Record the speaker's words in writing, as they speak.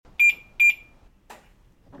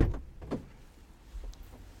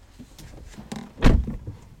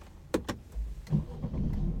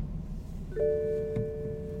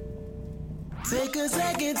Take a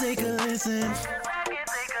second, take a listen.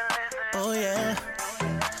 Oh yeah.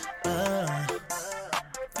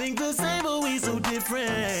 Think the same, but we so different.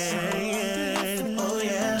 Oh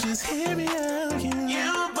yeah. Just hear me out. You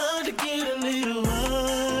about to get a little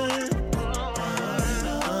hard.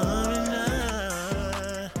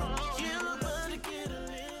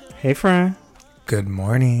 Hey, friend. Good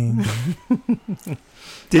morning.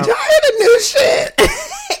 Did y'all hear the new shit?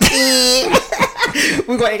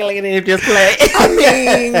 We're going to act like it just play. I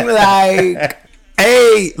mean, like,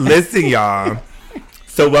 hey, listen, y'all.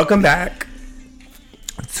 So welcome back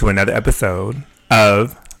to another episode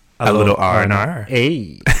of A Little R&R.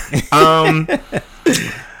 Hey.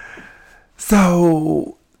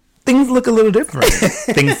 So things look a little different.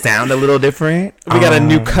 Things sound a little different. We got a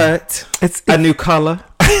new cut. It's A new color.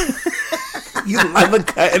 You love a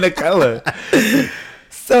cut and a color.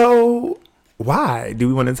 So why? Do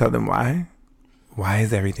we want to tell them why? Why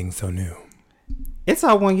is everything so new? It's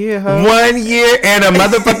our 1 year, huh? 1 year and a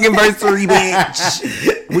motherfucking anniversary,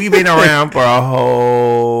 bitch. We've been around for a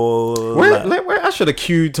whole... Where I should have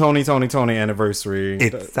cued Tony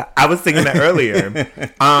anniversary. I was thinking that earlier.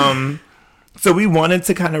 So we wanted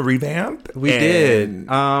to kind of revamp. We did.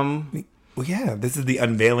 Well, yeah, this is the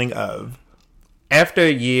unveiling of... After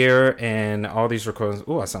a year and all these recordings,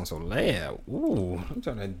 I sound so loud. I'm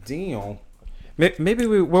trying to deal. Maybe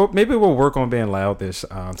we'll work on being loud this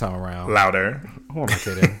time around. Louder. Who am I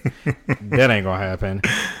kidding? That ain't gonna happen.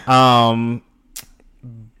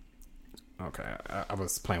 Okay, I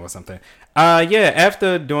was playing with something. Yeah,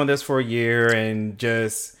 after doing this for a year and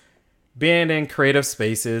just being in creative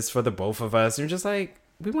spaces for the both of us, and just like,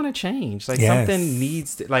 we want to change. Like, yes. Something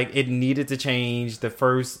needs to, like, it needed to change. The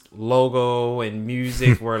first logo and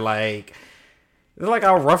music were like, they're like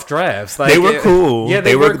our rough drafts. Like, they were cool. Yeah,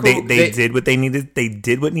 they were cool. They did what they needed. They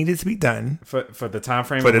did what needed to be done for the time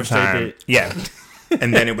frame. For the which time, they did. yeah.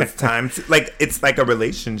 And then it was time to, like, it's like a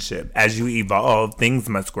relationship. As you evolve, things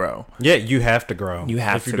must grow. Yeah, you have to grow. You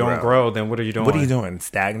have if you to don't grow, then what are you doing? What are you doing?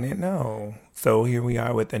 Stagnant? No. So here we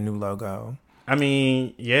are with a new logo. I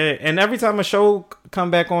mean, yeah, and every time a show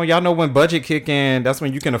come back on, y'all know when budget kick in, that's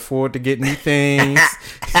when you can afford to get new things.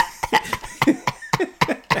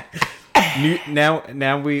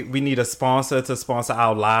 Now we need a sponsor to sponsor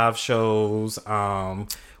our live shows.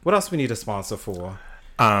 What else we need a sponsor for?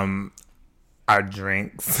 Our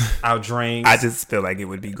drinks. Our drinks. I just feel like it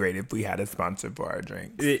would be great if we had a sponsor for our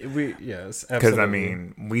drinks. Yes, absolutely. Because I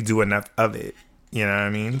mean, we do enough of it. You know what I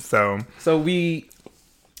mean? So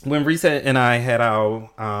when Risa and I had our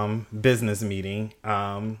business meeting,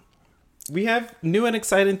 we have new and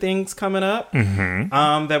exciting things coming up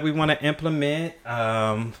that we want to implement.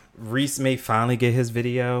 Reese may finally get his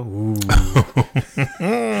video. Ooh.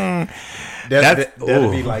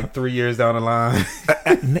 That'll be like 3 years down the line.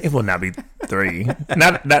 It will not be 3.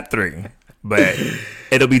 Not 3. But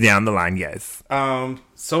it'll be down the line, yes.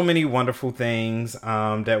 So many wonderful things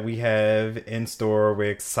that we have in store. We're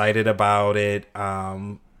excited about it.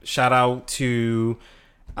 Shout out to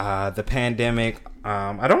the pandemic.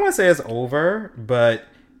 I don't want to say it's over, but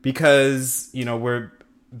because, we're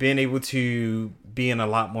being able to be in a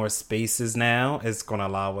lot more spaces now, it's going to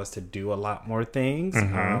allow us to do a lot more things.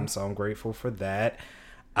 So I'm grateful for that.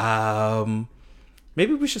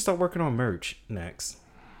 Maybe we should start working on merch next.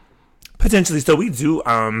 Potentially. So we do,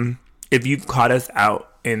 if you've caught us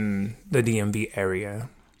out in the DMV area.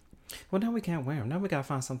 Well, now we can't wear them. Now we got to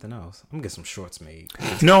find something else. I'm going to get some shorts made.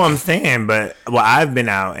 No, I'm saying, but, I've been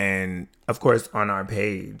out and, of course, on our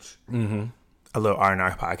page, A Little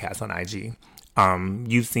R&R podcast on IG,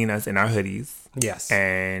 you've seen us in our hoodies. Yes.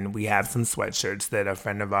 And we have some sweatshirts that a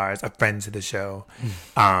friend of ours, a friend to the show.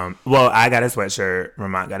 I got a sweatshirt.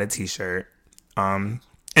 Ramont got a t-shirt. And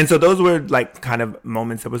so those were like kind of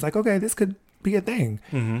moments that was like, okay, this could be a thing.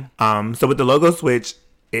 So with the logo switch,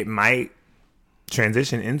 it might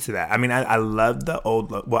transition into that. I mean, I love the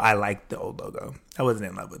old logo. Well, I like the old logo. I wasn't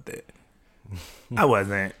in love with it. I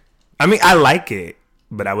wasn't. I mean, I like it,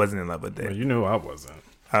 but I wasn't in love with it. Well, you know I wasn't.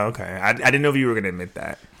 Oh, okay. I didn't know if you were going to admit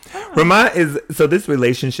that. Ramont is, so this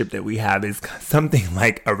relationship that we have is something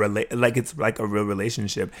like it's like a real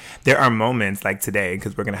relationship. There are moments like today,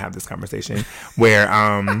 because we're going to have this conversation, where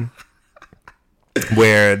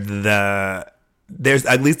there's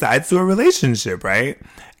ugly sides to a relationship, right?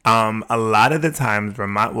 A lot of the times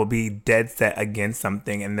Ramont will be dead set against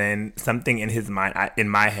something, and then something in his mind, in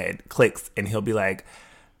my head, clicks, and he'll be like,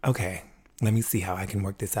 okay, let me see how I can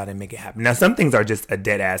work this out and make it happen. Now, some things are just a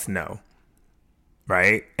dead ass no,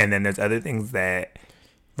 right? And then there's other things that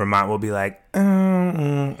Ramont will be like,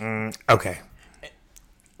 okay.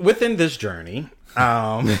 Within this journey,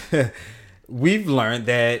 we've learned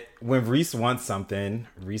that when Reese wants something,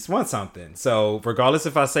 Reese wants something. So regardless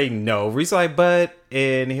if I say no, Reese like, but,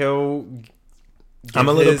 and he'll. I'm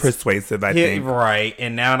a little persuasive, I think. Right.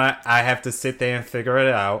 And now I have to sit there and figure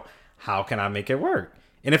it out. How can I make it work?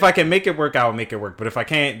 And if I can make it work, I'll make it work. But if I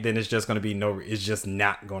can't, then it's just going to be it's just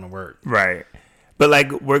not going to work. Right. But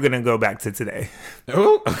like, we're going to go back to today.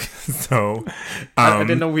 Oh, okay. So I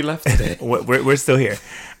didn't know we left today. We're still here.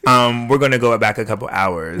 We're going to go back a couple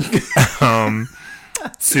hours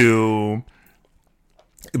to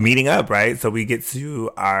meeting up, right? So we get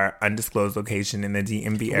to our undisclosed location in the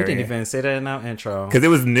DMV area. We didn't even say that in our intro. Because it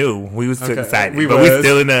was new. We was too excited. We we're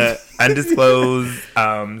still in a undisclosed,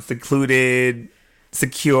 secluded,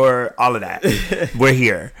 secure, all of that. We're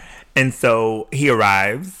here. And so he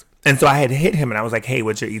arrives. And so I had hit him and I was like, hey,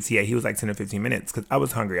 what's your ETA? He was like 10 or 15 minutes because I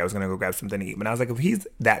was hungry. I was going to go grab something to eat. But I was like, if he's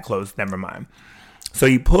that close, never mind. So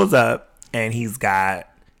he pulls up and he's got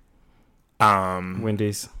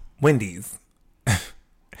Wendy's.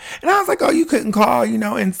 And I was like, oh, you couldn't call,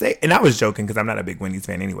 and say. And I was joking because I'm not a big Wendy's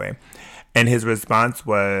fan anyway. And his response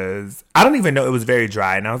was, I don't even know. It was very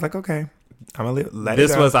dry. And I was like, okay, I'm going to let it go.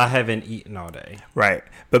 This was, I haven't eaten all day. Right.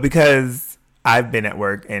 But because I've been at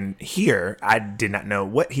work and here, I did not know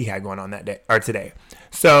what he had going on that day or today.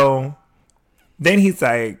 So then he's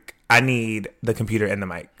like, I need the computer and the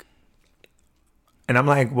mic. And I'm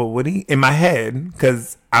like, well, what do you, in my head,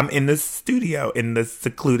 because I'm in the studio in the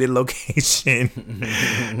secluded location.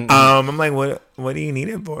 I'm like, what do you need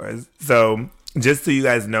it for? So just so you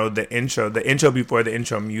guys know, the intro before the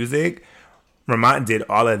intro music, Ramont did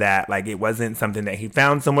all of that. Like, it wasn't something that he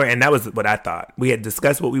found somewhere. And that was what I thought. We had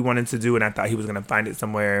discussed what we wanted to do, and I thought he was going to find it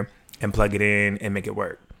somewhere and plug it in and make it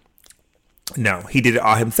work. No, he did it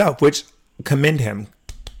all himself, which commend him.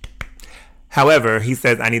 However, he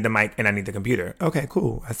says, I need the mic and I need the computer. Okay,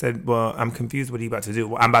 cool. I said, well, I'm confused. What are you about to do?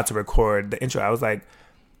 Well, I'm about to record the intro. I was like,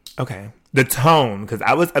 okay. The tone, because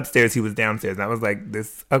I was upstairs, he was downstairs. And I was like,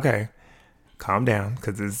 okay, calm down,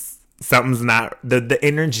 because something's not, the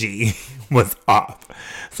energy was off.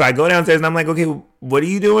 So I go downstairs and I'm like, okay, what are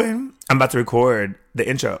you doing? I'm about to record the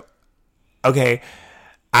intro. Okay,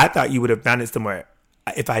 I thought you would have found it somewhere.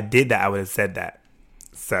 If I did that, I would have said that.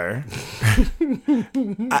 Sir,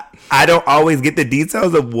 I don't always get the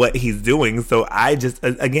details of what he's doing. So I just,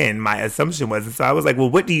 again, my assumption was, so I was like, well,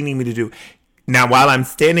 what do you need me to do? Now, while I'm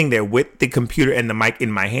standing there with the computer and the mic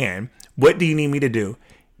in my hand, what do you need me to do?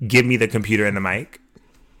 Give me the computer and the mic.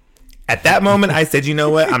 At that moment, I said, you know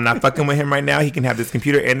what? I'm not fucking with him right now. He can have this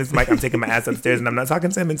computer and this mic. I'm taking my ass upstairs and I'm not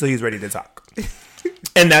talking to him until he's ready to talk.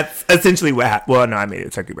 And that's essentially what happened. Well, no, I made a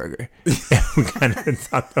turkey burger. We kind of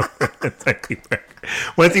talked over the turkey burger.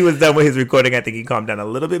 Once he was done with his recording, I think he calmed down a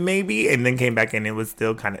little bit maybe, and then came back and it was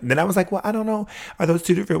still kind of... Then I was like, well, I don't know. Are those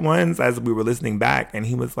two different ones? As we were listening back, and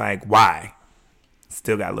he was like, why?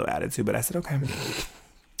 Still got a little attitude, but I said, okay.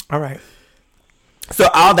 All right. So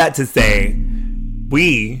all that to say,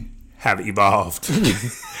 we have evolved.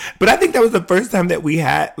 But I think that was the first time that we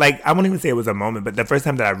had, like, I won't even say it was a moment, but the first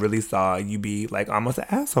time that I really saw you be, like, almost an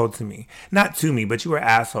asshole to me. Not to me, but you were an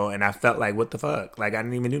asshole, and I felt like, what the fuck? Like, I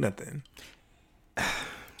didn't even do nothing.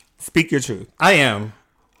 Speak your truth. I am.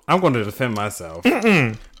 I'm going to defend myself.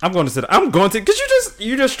 I'm going to, because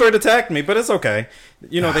you just straight attacked me, but it's okay.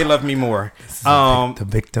 They love me more. The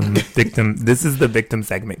victim. This is the victim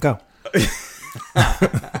segment. Go.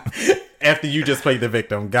 After you just played the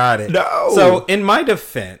victim. Got it. No. So, in my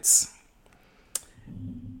defense,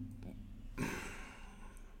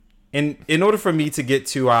 in order for me to get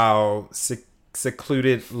to our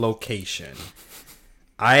secluded location,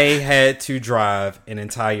 I had to drive an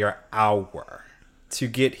entire hour to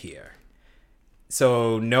get here.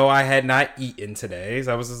 So, no, I had not eaten today.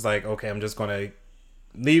 So, I was just like, okay, I'm just going to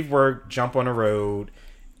leave work, jump on the road,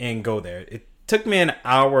 and go there. It took me an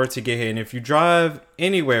hour to get here, and if you drive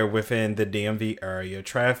anywhere within the DMV area,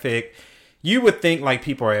 traffic, you would think like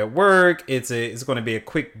people are at work. It's going to be a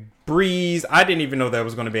quick breeze. I didn't even know that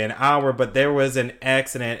was going to be an hour, but there was an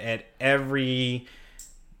accident at every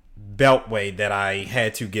beltway that I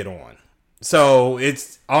had to get on. So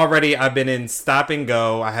it's already, I've been in stop and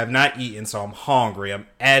go. I have not eaten, so I'm hungry. I'm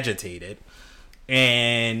agitated,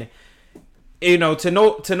 and to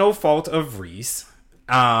no fault of Reese,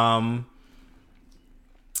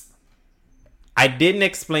 I didn't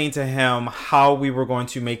explain to him how we were going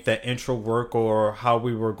to make the intro work or how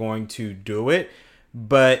we were going to do it.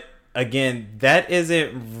 But again, that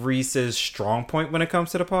isn't Reese's strong point when it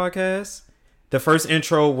comes to the podcast. The first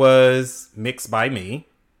intro was mixed by me.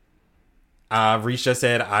 Reese just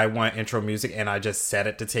said, I want intro music, and I just sat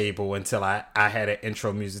at the table until I had an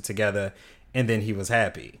intro music together, and then he was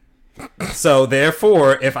happy. So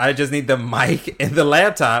therefore, if I just need the mic and the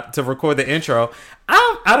laptop to record the intro,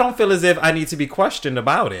 I don't feel as if I need to be questioned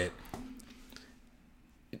about it.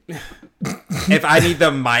 If I need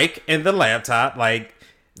the mic and the laptop, like,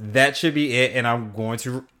 that should be it, and I'm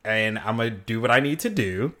gonna do what I need to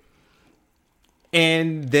do.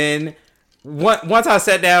 And then once I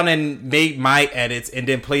sat down and made my edits and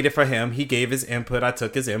then played it for him, he gave his input, I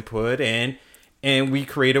took his input, and we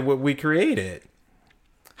created what we created.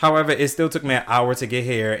 However, it still took me an hour to get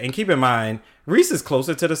here. And keep in mind, Reese is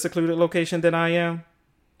closer to the secluded location than I am.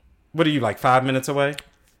 What are you, like 5 minutes away?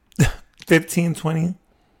 15, 20.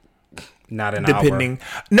 Not an depending.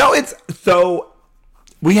 hour. No, it's so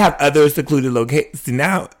we have other secluded locations.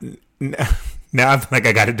 Now I feel like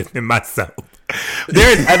I got to defend myself.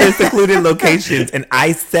 There's other secluded locations, and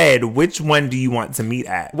I said, which one do you want to meet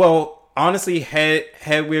at? Well, honestly, had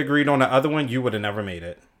we agreed on the other one, you would have never made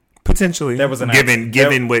it. Potentially, there was an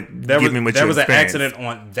given what there was an experienced. accident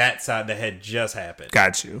on that side that had just happened.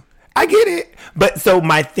 Got you. I get it, but so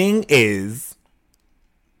my thing is,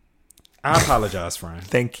 I apologize, friend.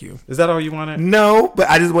 Thank you. Is that all you wanted? No, but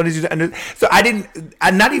I just wanted you to understand. So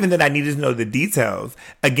not even that I needed to know the details.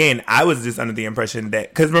 Again, I was just under the impression that,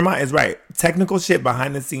 because Ramon is right, technical shit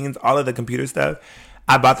behind the scenes, all of the computer stuff.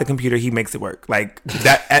 I bought the computer, he makes it work. Like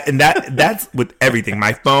that, and that's with everything.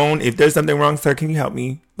 My phone, if there's something wrong, sir, can you help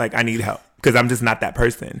me? Like, I need help because I'm just not that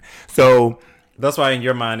person. So that's why in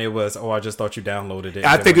your mind it was, I just thought you downloaded it.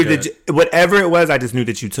 I figured that whatever it was, I just knew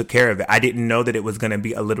that you took care of it. I didn't know that it was going to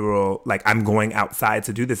be a literal, like, I'm going outside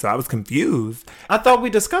to do this. So I was confused. I thought we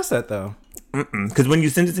discussed that though. Because when you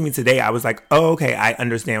sent it to me today, I was like, oh, okay, I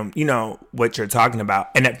understand, what you're talking about.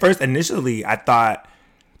 And at first, initially, I thought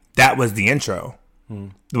that was the intro.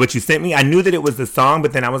 What you sent me, I knew that it was the song,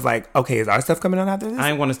 but then I was like, okay, is our stuff coming on after this? I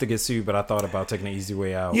didn't want us to get sued, but I thought about taking the easy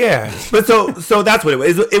way out. Yeah, but so that's what it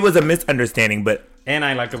was. It was a misunderstanding, but and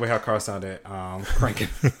I like the way how car sounded cranking.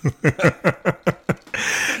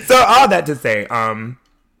 So all that to say,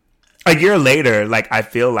 a year later, like, I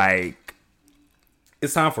feel like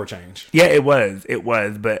it's time for a change. Yeah, it was,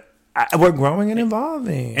 but we're growing and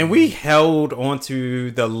evolving, and we held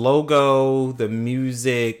onto the logo, the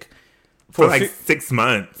music. For like 6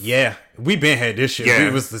 months. Yeah. We been had this shit. Yeah.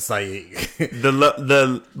 We was just like the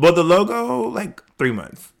logo, like 3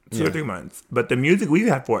 months. 2 or 3 months. But the music we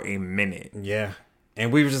had for a minute. Yeah.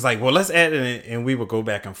 And we were just like, well, let's add it, and we would go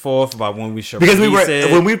back and forth about when we should release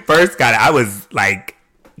it. When we first got it, I was like,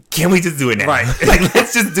 can we just do it now? Right. Like,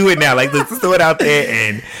 let's just do it now. Like, let's just throw it out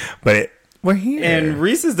there, but we're here. And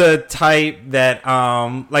Reese is the type that,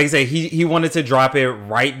 like I say, he wanted to drop it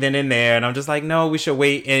right then and there. And I'm just like, no, we should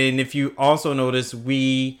wait. And if you also notice,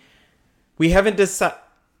 we haven't decided.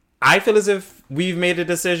 I feel as if we've made a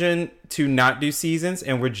decision to not do seasons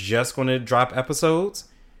and we're just going to drop episodes.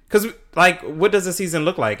 Because, like, what does a season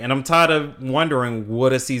look like? And I'm tired of wondering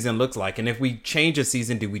what a season looks like. And if we change a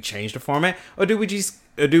season, do we change the format? Or do we just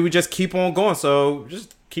keep on going? So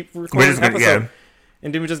just keep recording episodes. Yeah.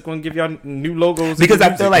 And then we're just going to give y'all new logos. Because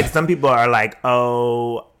I feel like some people are like,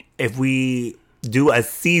 oh, if we do a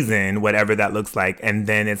season, whatever that looks like, and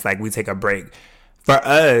then it's like we take a break. For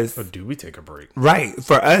us... Or do we take a break? Right.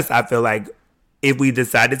 For us, I feel like if we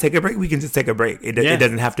decide to take a break, we can just take a break. It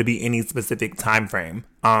doesn't have to be any specific time frame.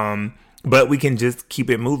 But we can just keep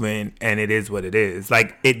it moving, and it is what it is.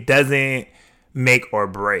 Like, it doesn't make or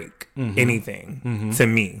break anything to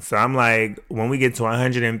me. So I'm like, when we get to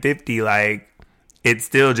 150, like... It's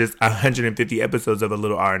still just 150 episodes of a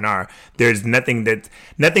little R&R. There's nothing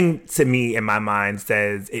to me in my mind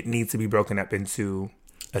says it needs to be broken up into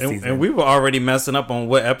a season. And we were already messing up on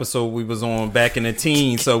what episode we was on back in the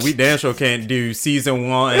teens, so we damn sure can't do season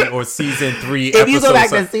 1 or season 3. If you go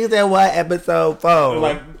back to season 1, episode 4,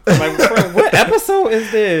 like what episode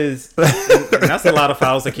is this? And that's a lot of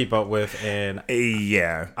files to keep up with, and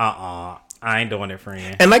yeah, I ain't doing it,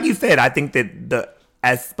 friend. And like you said, I think that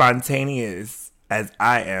as spontaneous as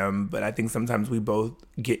I am, but I think sometimes we both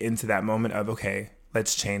get into that moment of, okay,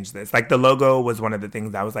 let's change this. Like, the logo was one of the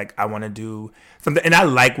things I was like, I want to do something, and I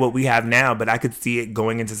like what we have now, but I could see it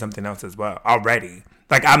going into something else as well already.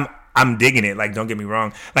 Like, I'm digging it. Like, don't get me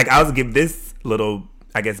wrong. Like, I'll give this little,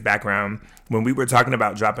 I guess, background. When we were talking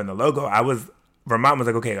about dropping the logo, Vermont was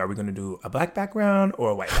like, okay, are we going to do a black background or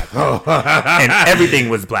a white background? And everything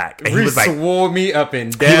was black. And he was like, swore me up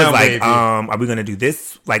and down. He was like, baby. are we going to do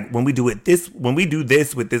this? Like, when we do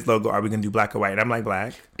this with this logo, are we going to do black or white? And I'm like,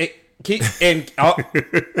 black.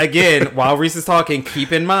 Again, while Reese is talking,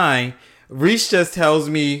 keep in mind, Reese just tells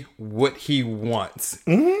me what he wants.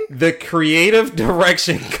 Mm-hmm. The creative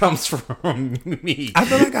direction comes from me. I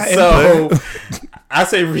feel like I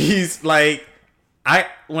say, Reese, like,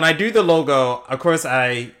 when I do the logo, of course,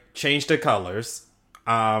 I change the colors.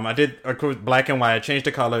 I did, of course, black and white. I changed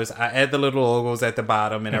the colors. I add the little logos at the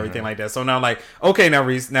bottom and everything like that. So now I'm like, okay, now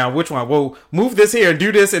Reese, now which one? Well, move this here and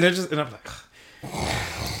do this, and I'm like,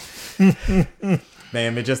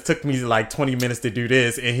 man, it just took me like 20 minutes to do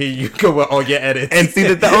this, and here you go with all your edits. And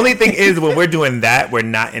see, the only thing is when we're doing that, we're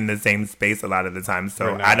not in the same space a lot of the time,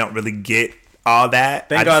 so I don't really get all that.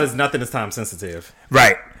 Thank God, it's nothing is time sensitive,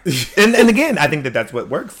 right? and again, I think that's what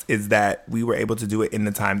works, is that we were able to do it in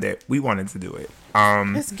the time that we wanted to do it.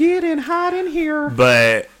 It's getting hot in here.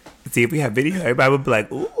 But see, if we have video, everybody would be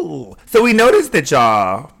like, ooh. So we noticed that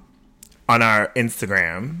y'all on our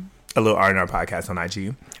Instagram, a little art in our podcast on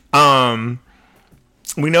IG,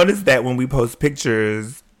 we noticed that when we post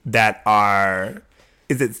pictures that are,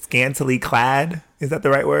 is it scantily clad? Is that the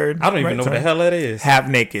right word? I don't even know what the hell that is. Half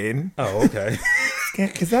naked. Oh, okay.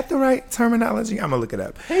 Is that the right terminology? I'm gonna look it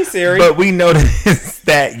up. Hey Siri. But we noticed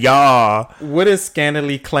that y'all. What is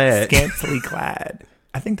scantily clad? Scantily clad.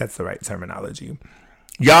 I think that's the right terminology.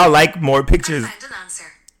 Y'all like more pictures. I found an answer.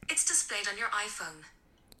 It's displayed on your iPhone.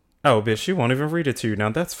 Oh, bitch, she won't even read it to you. Now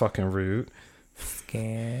that's fucking rude.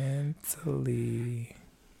 Scantily.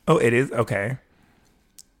 Oh, it is? Okay.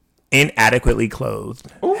 Inadequately clothed.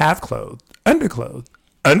 Ooh. Half clothed. Underclothed.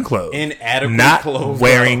 Unclothed. Inadequately not clothed.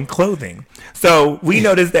 Wearing clothing. So we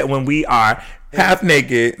notice that when we are half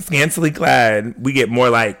naked, scantily clad, we get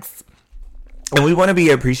more likes. And we want to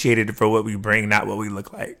be appreciated for what we bring, not what we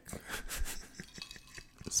look like.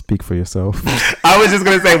 Speak for yourself. I was just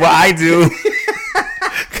going to say, well, I do.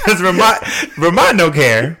 Because Ramon don't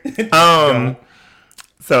care.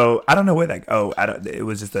 So I don't know where that. Oh, it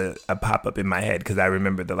was just a pop up in my head because I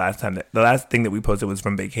remember the last thing that we posted was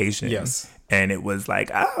from vacation. Yes, and it was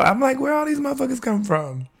like, oh, I'm like, where all these motherfuckers come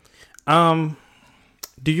from?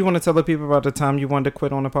 Do you want to tell the people about the time you wanted to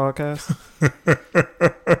quit on the podcast?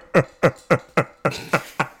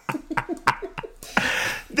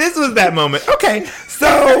 This was that moment. Okay,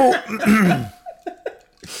 so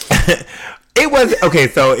it was okay.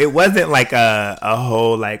 So it wasn't like a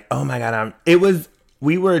whole like, oh my God,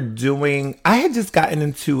 I had just gotten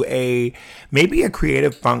into maybe a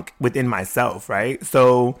creative funk within myself, right?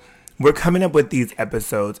 So we're coming up with these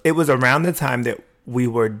episodes. It was around the time that we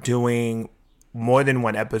were doing more than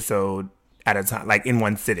one episode at a time, like in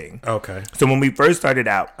one sitting. Okay. So when we first started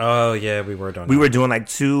out, oh yeah, we were doing. We were doing like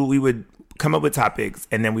two. We would come up with topics,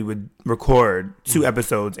 and then we would record 2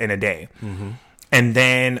 episodes in a day. Mm-hmm. And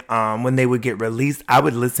then when they would get released, I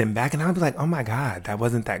would listen back, and I would be like, "Oh my God, that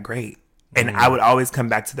wasn't that great." And I would always come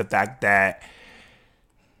back to the fact that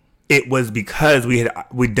it was because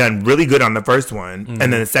we'd done really good on the first one, and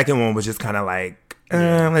then the second one was just kind of like,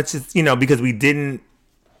 let's just, because we didn't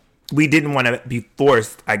want to be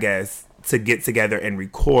forced, I guess, to get together and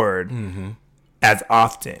record as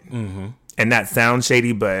often. And that sounds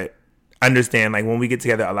shady, but understand, like, when we get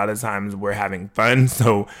together, a lot of times we're having fun.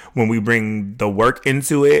 So when we bring the work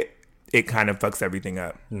into it, it kind of fucks everything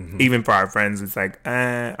up. Even for our friends, it's like,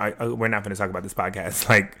 we're not going to talk about this podcast.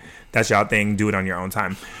 Like, that's y'all thing. Do it on your own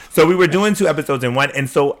time. So we were doing 2 episodes in one. And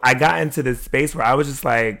so I got into this space where I was just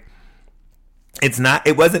like,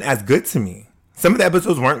 it wasn't as good to me. Some of the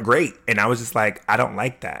episodes weren't great. And I was just like, I don't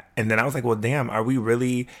like that. And then I was like, well, damn, are we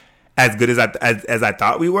really as good as I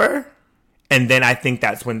thought we were? And then I think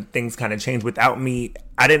that's when things kind of changed without me.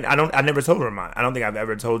 I never told Ramon. I don't think I've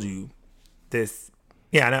ever told you this.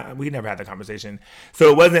 Yeah, we never had the conversation.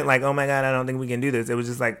 So it wasn't like, oh my God, I don't think we can do this. It was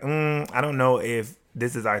just like, I don't know if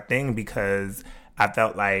this is our thing, because I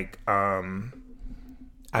felt like, I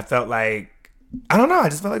don't know. I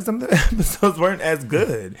just felt like some of the episodes weren't as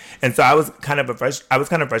good. And so I was kind of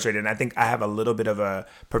frustrated. And I think I have a little bit of a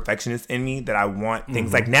perfectionist in me that I want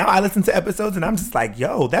things like, now I listen to episodes and I'm just like,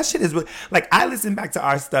 yo, that shit is like, I listen back to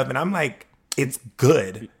our stuff and I'm like, it's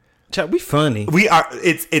good. Chat, we funny. We are.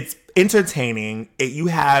 It's entertaining.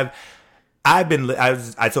 I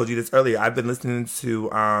told you this earlier. I've been listening to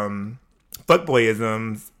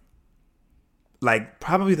Fuckboyisms like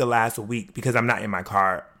probably the last week because I'm not in my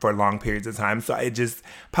car for long periods of time. So it just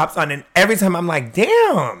pops on, and every time I'm like,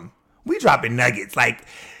 damn, we dropping nuggets. Like,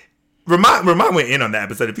 Ramon went in on that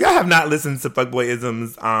episode. If y'all have not listened to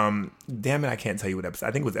Fuckboyisms, damn it, I can't tell you what episode.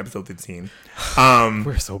 I think it was episode 15.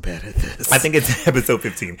 We're so bad at this. I think it's episode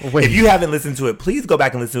 15. Wait. If you haven't listened to it, please go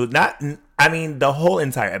back and listen to it. The whole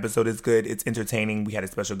entire episode is good. It's entertaining. We had a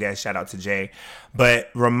special guest. Shout out to Jay. But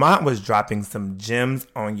Ramon was dropping some gems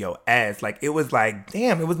on your ass. Like, it was like,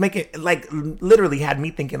 damn, it was making, like, literally had me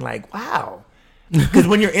thinking like, wow. Because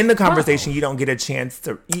when you're in the conversation, you don't get a chance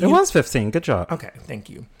to... It was 15. Good job. Okay, thank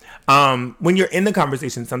you. When you're in the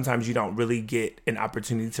conversation, sometimes you don't really get an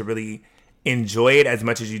opportunity to really enjoy it as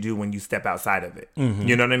much as you do when you step outside of it.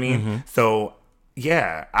 You know what I mean? So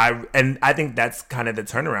yeah, I think that's kind of the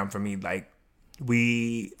turnaround for me. Like,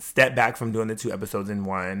 we stepped back from doing the 2 episodes in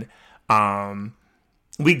one.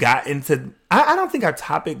 We got into, I don't think our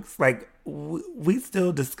topics, like, we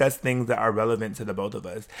still discuss things that are relevant to the both of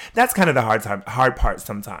us. That's kind of the hard part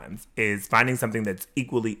sometimes, is finding something that's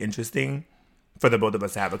equally interesting for the both of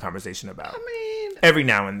us to have a conversation about. I mean, every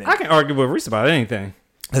now and then. I can argue with Reese about anything.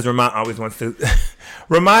 Because Ramon always wants to.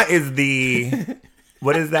 Ramon is the.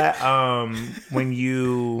 What is that? When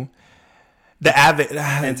you. The advocate.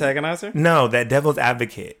 Antagonizer? No, that devil's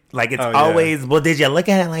advocate. Like, it's always, well, did you look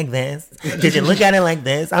at it like this? Did you look at it like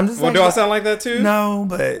this? I'm just well, do I sound like that too? No,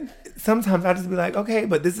 but sometimes I just be like, okay,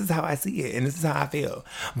 but this is how I see it and this is how I feel.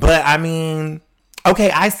 But I mean,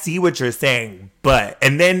 okay, I see what you're saying, but,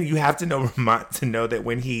 and then you have to know Ramon to know that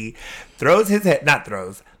when he leans his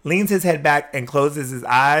head back and closes his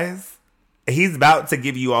eyes, he's about to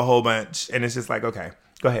give you a whole bunch. And it's just like, okay,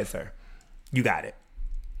 go ahead, sir. You got it.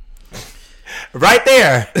 Right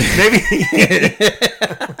there. Maybe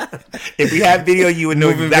if we had video, you would know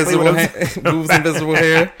exactly what I'm saying. Moves invisible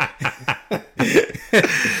hair.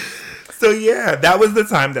 So yeah, that was the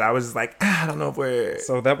time that I was just like, I don't know if we're.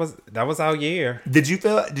 So that was our year. Did you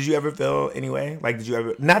ever feel anyway? Like, did you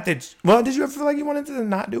ever did you ever feel like you wanted to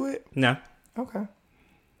not do it? No. Okay.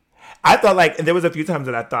 I thought like there was a few times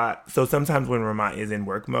that I thought, so sometimes when Ramon is in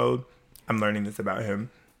work mode, I'm learning this about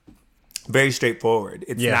him. Very straightforward.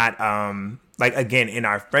 It's not like, again, in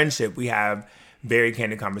our friendship we have very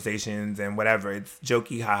candid conversations and whatever. It's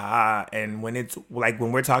jokey, ha. And when it's like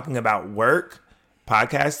when we're talking about work,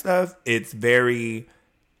 podcast stuff, it's very,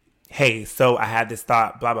 hey, so I had this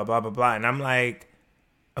thought, blah blah blah blah blah, and I'm like,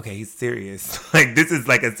 okay, he's serious. Like, this is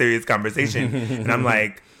like a serious conversation, and I'm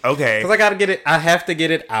like, okay, because I gotta get it. I have to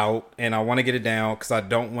get it out, and I want to get it down because I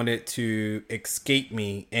don't want it to escape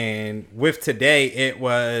me. And with today, it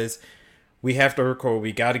was, we have to record.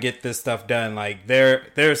 We got to get this stuff done. Like,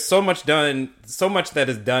 there's so much that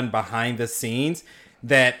is done behind the scenes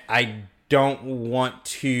that I don't want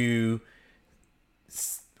to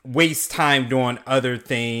waste time doing other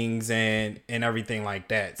things and everything like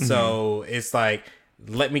that. Mm-hmm. So it's like,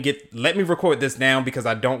 let me record this now because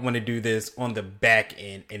I don't want to do this on the back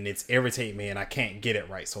end and it's irritating me and I can't get it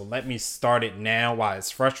right. So let me start it now while it's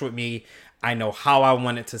fresh with me. I know how I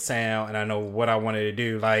want it to sound and I know what I wanted to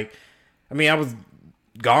do. Like, I mean, I was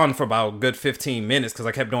gone for about a good 15 minutes because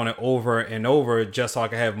I kept doing it over and over just so I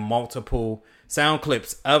could have multiple sound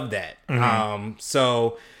clips of that. Mm-hmm.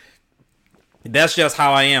 So that's just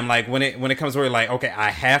how I am. Like, when it comes to it, like, okay, I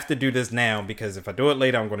have to do this now because if I do it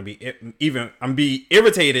later, I'm going to be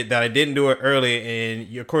irritated that I didn't do it earlier.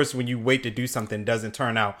 And of course, when you wait to do something, it doesn't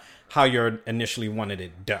turn out how you initially wanted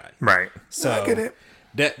it done. Right. So I get it.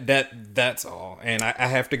 That's all. And I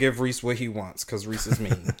have to give Reese what he wants because Reese is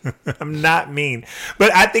mean. I'm not mean.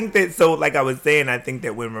 But I think that, so like I was saying, I think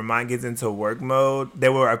that when Ramon gets into work mode,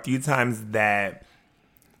 there were a few times that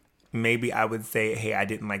maybe I would say, hey, I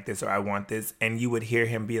didn't like this or I want this. And you would hear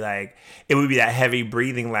him be like, it would be that heavy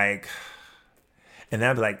breathing, like, and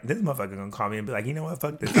I'd be like, this motherfucker gonna call me and be like, you know what,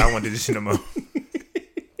 fuck this. I don't want to do this shit no more.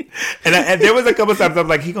 and there was a couple times I'm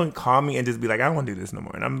like, he gonna call me and just be like, I don't want to do this no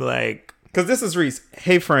more. And I'm like, because this is Reese.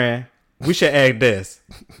 Hey, friend, we should add this.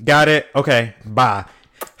 Got it? Okay, bye.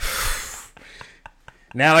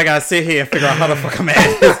 Now I gotta sit here and figure out how the fuck I'm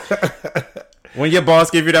at this. When your boss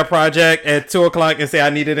give you that project at 2:00 and say I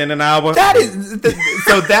need it in an hour, that is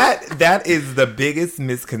that is the biggest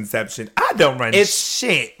misconception. I don't run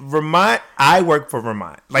shit. Vermont. I work for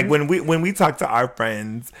Vermont. Like when we talk to our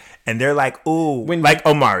friends and they're like, "Ooh," like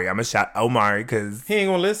Omari. I'm gonna shout Omari because he ain't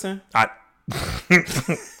gonna listen.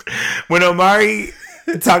 When Omari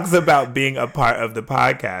talks about being a part of the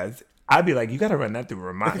podcast, I'd be like, you got to run that through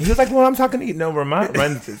Vermont. He was like, well, I'm talking to you. No, Vermont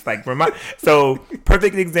runs this. Like, Vermont. So,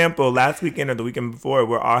 perfect example, last weekend or the weekend before,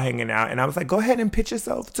 we're all hanging out. And I was like, go ahead and pitch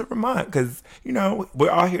yourself to Vermont because, you know,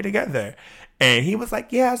 we're all here together. And he was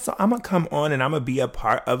like, yeah, so I'm going to come on and I'm going to be a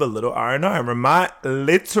part of a little R&R. And Vermont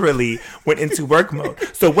literally went into work mode.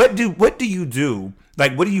 So, what do you do?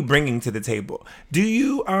 Like, what are you bringing to the table? Do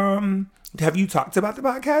you, have you talked about the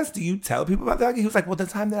podcast? Do you tell people about the podcast? He was like, well, the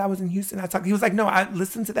time that I was in Houston, I talked. He was like, no, I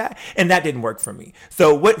listened to that, and that didn't work for me.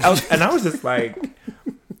 So what else? And I was just like,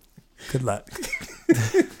 good luck.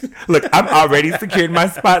 Look, I'm already secured my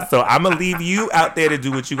spot, so I'm going to leave you out there to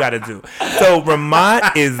do what you got to do. So Ramon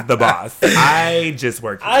is the boss. I just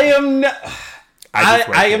work here. I am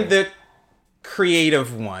I am the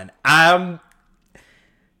creative one.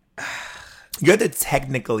 You're the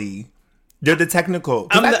technically They're the technical.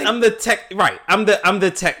 I'm the tech, right? I'm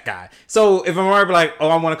the tech guy. So if I'm already like, oh,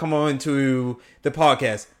 I want to come on to the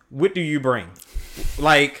podcast, what do you bring?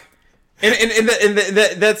 Like, and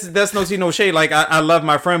that's no tea, no shade. Like, I love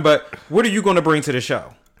my friend, but what are you going to bring to the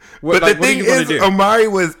show? But the thing is, Omari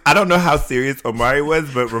was, I don't know how serious Omari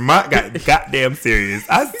was, but Ramont got goddamn serious.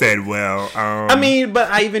 I said, well, I mean,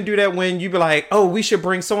 but I even do that when you be like, oh, we should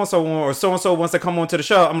bring so-and-so on, or so-and-so wants to come on to the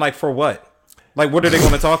show. I'm like, for what? Like, what are they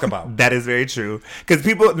going to talk about? That is very true. Because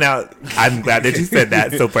people, now, I'm glad that you said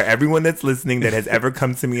that. So for everyone that's listening that has ever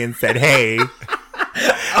come to me and said, hey,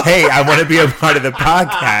 I want to be a part of the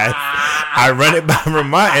podcast, I run it by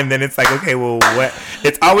Ramont, and then it's like, okay, well, what?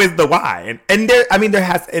 It's always the why.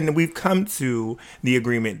 And we've come to the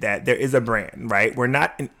agreement that there is a brand, right? We're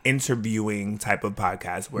not an interviewing type of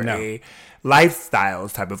podcast. We're a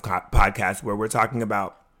lifestyles type of podcast where we're talking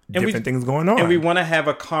about different things going on. And we want to have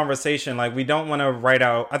a conversation. Like, we don't want to write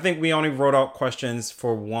out, I think we only wrote out questions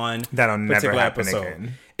for one That'll particular never happen episode.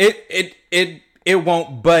 again. It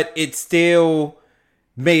won't, but it's still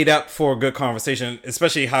made up for a good conversation,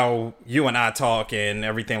 especially how you and I talk and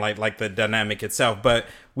everything, like the dynamic itself. But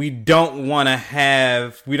we don't want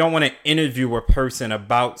to interview a person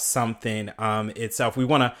about something itself. We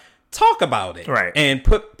want to talk about it, right? And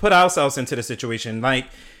put ourselves into the situation. Like,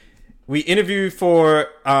 we interviewed for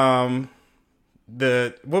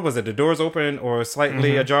the doors open or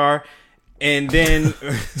slightly ajar, and then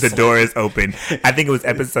the door is open. I think it was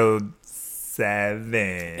episode 7.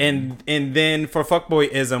 And then for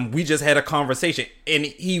Fuckboyism, we just had a conversation, and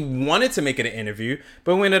he wanted to make it an interview,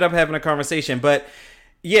 but we ended up having a conversation. But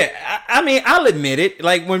yeah, I mean, I'll admit it.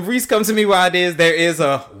 Like, when Reese comes to me with ideas, there is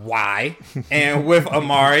a why. And with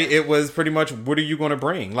Omari, it was pretty much, what are you going to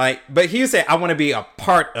bring? Like, but he said, I want to be a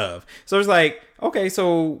part of. So it's like, okay,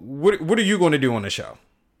 so what are you going to do on the show?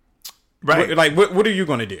 Right. What are you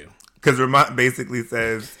going to do? Because Ramont basically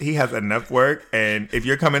says he has enough work, and if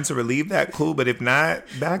you're coming to relieve that, cool. But if not,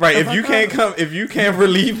 back right. If you can't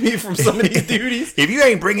relieve me from some of these duties, if you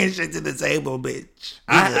ain't bringing shit to the table, bitch,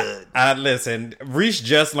 I listen. Reese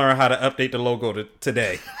just learned how to update the logo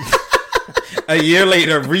today. A year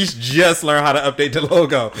later, Reese just learned how to update the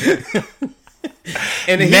logo.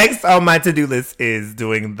 And next on my to-do list is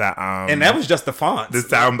doing the and that was just the font, the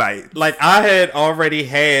soundbite. Like, I had already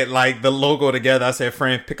had like the logo together. I said,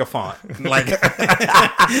 "Friend, pick a font." Like, and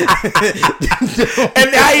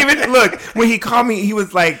I even look when he called me. He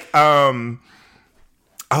was like, "Oh,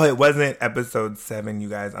 it wasn't episode 7, you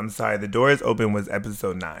guys. I'm sorry. The Doors Open was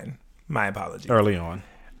episode 9. My apologies." Early on.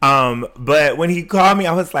 But when he called me,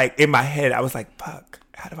 I was like, in my head, I was like, "Fuck,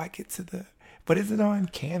 how do I get to the? What is it on?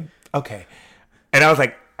 Okay." And I was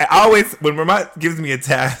like, I always, when Ramont gives me a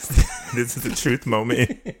task, this is a truth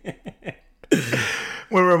moment.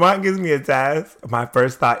 When Ramont gives me a task, my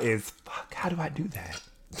first thought is, fuck, how do I do that?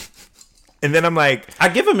 And then I'm like, I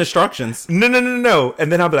give him instructions. No.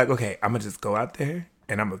 And then I'll be like, okay, I'm going to just go out there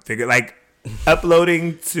and I'm going to figure, like,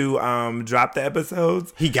 uploading to drop the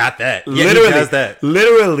episodes. He got that. Yeah, literally, he does that.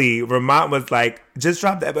 Literally, Ramont was like, just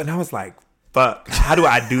drop the episode. And I was like, fuck, how do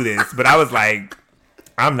I do this? But I was like,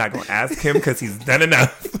 I'm not going to ask him because he's done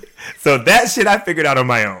enough. So that shit I figured out on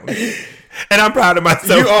my own. And I'm proud of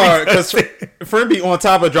myself. You are, because Friend be on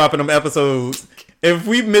top of dropping them episodes. If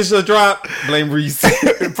we miss a drop, blame Reese.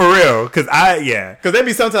 For real. Because Because there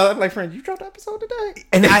be sometimes I'm like, Friend, you dropped the episode today?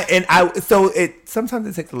 So sometimes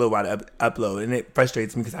it takes a little while to upload, and it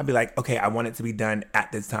frustrates me because I'd be like, okay, I want it to be done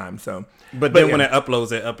at this time. So, But then when it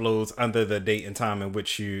uploads under the date and time in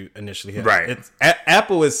which you initially hit. Right.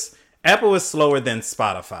 Apple is slower than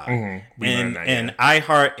Spotify. Mm-hmm. And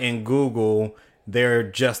iHeart and Google, they're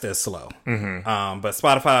just as slow. Mm-hmm. But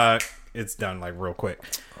Spotify, it's done like real quick.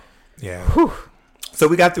 Yeah. Whew. So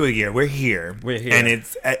we got through a year. We're here. And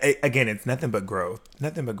it's, again, it's nothing but growth.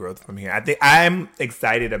 Nothing but growth from here. I think I'm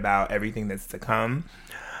excited about everything that's to come.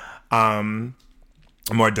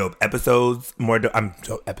 More dope episodes. More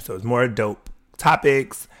dope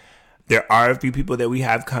topics. There are a few people that we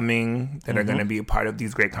have coming that are going to be a part of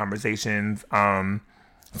these great conversations.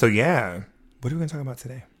 So yeah, what are we going to talk about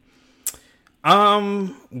today?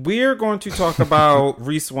 We're going to talk about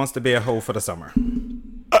Reese wants to be a hoe for the summer.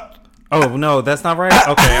 Oh no, that's not right.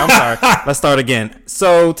 Okay, I'm sorry. Let's start again.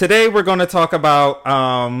 So today we're going to talk about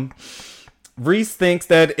Reese thinks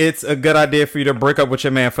that it's a good idea for you to break up with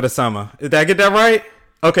your man for the summer. Did I get that right?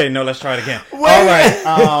 Okay, no, let's try it again. What?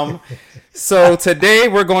 All right. So today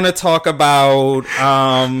we're going to talk about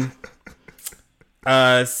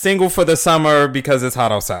single for the summer because it's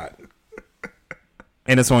hot outside.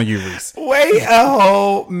 And it's on you, Reese. Wait a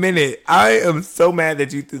whole minute. I am so mad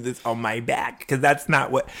that you threw this on my back because that's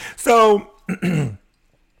not what. So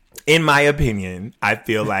in my opinion, I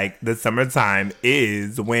feel like the summertime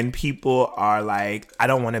is when people are like, I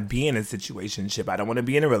don't want to be in a situationship. I don't want to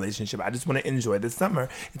be in a relationship. I just want to enjoy the summer.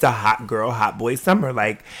 It's a hot girl, hot boy summer.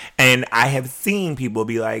 Like, and I have seen people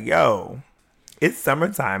be like, yo, it's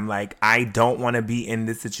summertime. Like, I don't want to be in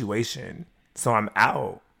this situation. So I'm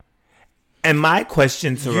out. And my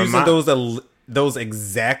question to using those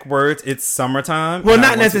exact words, it's summertime. Well,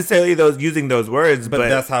 not necessarily using those words, but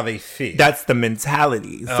that's how they feel. That's the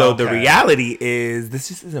mentality. So the reality is, this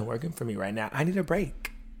just isn't working for me right now. I need a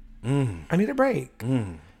break. I need a break.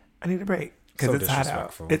 I need a break because it's hot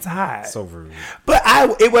out. It's hot. So rude. But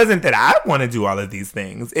it wasn't that I want to do all of these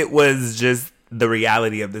things. It was just the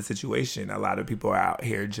reality of the situation. A lot of people are out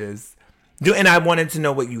here just and I wanted to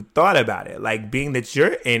know what you thought about it. Like, being that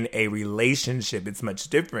you're in a relationship, it's much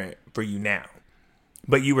different for you now.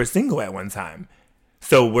 But you were single at one time.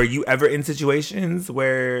 So were you ever in situations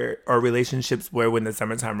or relationships where when the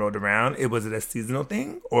summertime rolled around, was it a seasonal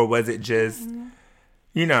thing? Or was it just,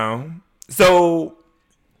 So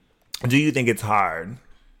do you think it's hard?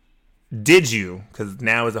 Did you, because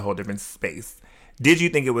now is a whole different space. Did you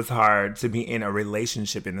think it was hard to be in a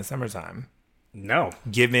relationship in the summertime? No.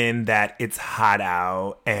 Given that it's hot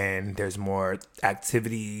out and there's more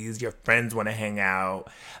activities, your friends want to hang out.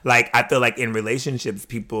 Like, I feel like in relationships,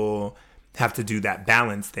 people have to do that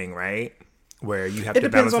balance thing, right? Where you have to balance.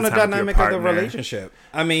 It depends on the time dynamic of the relationship.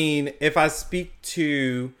 I mean, if I speak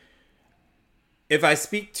to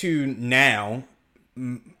now,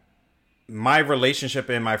 my relationship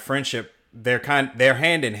and my friendship, they're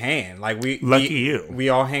hand in hand. Like, we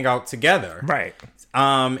all hang out together. Right.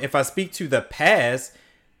 If I speak to the past,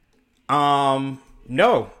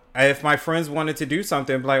 no. If my friends wanted to do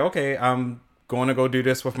something, I'd be like, okay, I'm going to go do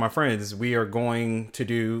this with my friends. We are going to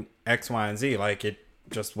do X, Y, and Z. Like, it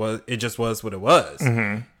just was what it was.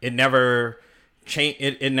 Mm-hmm. It never changed.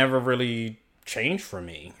 It never really changed for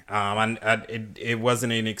me. It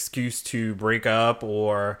wasn't an excuse to break up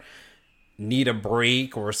or need a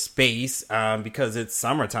break or space, because it's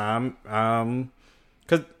summertime.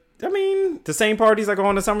 Because I mean, the same parties that go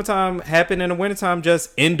on in the summertime happen in the wintertime,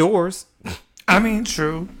 just indoors. I mean,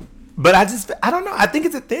 true. But I don't know. I think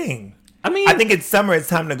it's a thing. I mean, I think it's summer. It's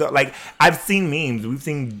time to go. Like, I've seen memes. We've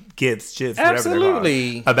seen GIFs, GIFs,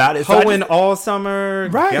 absolutely, whatever about it. Hoeing all summer.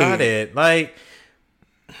 Right. Got it. Like,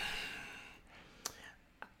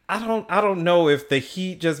 I don't know if the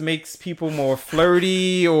heat just makes people more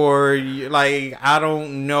flirty, or like, I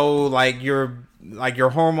don't know, like your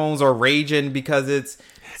hormones are raging because it's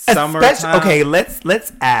summertime. Okay,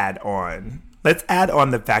 let's add on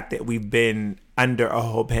the fact that we've been under a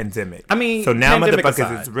whole pandemic. I mean, so now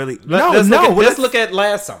motherfuckers, it's really let's look at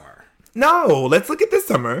last summer. No, let's look at this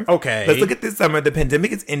summer. Okay, let's look at this summer. The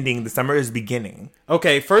pandemic is ending. The summer is beginning.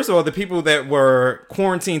 Okay, first of all, the people that were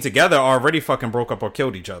quarantined together already fucking broke up or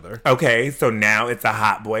killed each other. Okay, so now it's a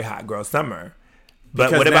hot boy, hot girl summer.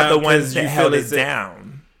 But what about the ones that held it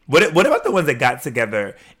down? What about the ones that got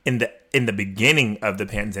together in the beginning of the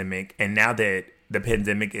pandemic, and now that the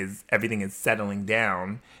pandemic everything is settling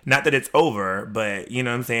down? Not that it's over, but you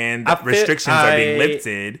know what I'm saying? Restrictions are being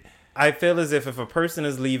lifted. I feel as if a person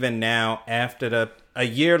is leaving now after a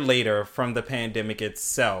year later from the pandemic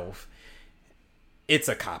itself, it's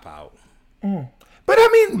a cop-out. But I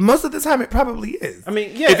mean, most of the time it probably is. I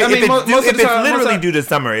mean, yeah. If it's literally due to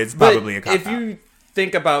summer, it's probably a cop-out. If you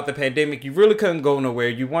think about the pandemic, you really couldn't go nowhere.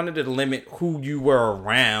 You wanted to limit who you were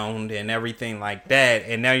around and everything like that.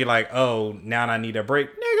 And now you're like, oh, now I need a break.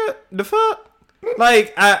 Nigga, the fuck?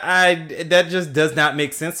 Like, I that just does not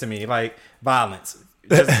make sense to me. Like, violence.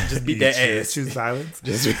 Just beat that ass. Choose violence.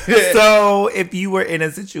 So, if you were in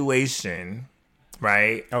a situation,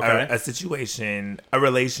 right? Okay. A situation, a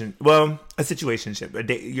relation. Well, a situationship.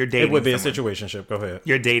 You're dating. It would be someone. A situationship. Go ahead.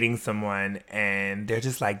 You're dating someone, and they're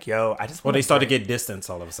just like, "Yo, I just." Well, they start to get distance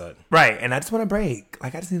all of a sudden. Right, and I just want a break.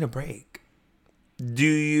 Like, I just need a break. Do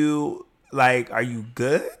you Are you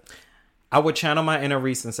good? I would channel my inner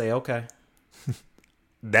Reese and say, "Okay."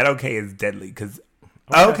 That okay is deadly because.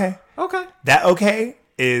 Okay. That okay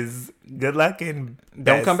is good luck and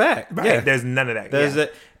don't come back. Right. Yeah. There's none of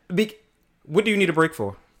that. What do you need a break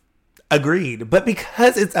for? Agreed. But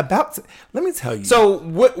because it's about to, let me tell you. So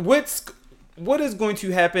what is going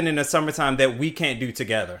to happen in the summertime that we can't do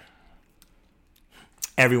together?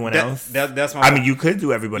 Everyone else. That's my. I mean, you could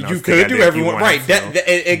do everyone else. You could do everyone right.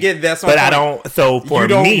 Again, that's. But I don't. So for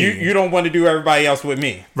me, you don't want to do everybody else with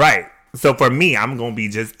me, right? So for me, I'm gonna be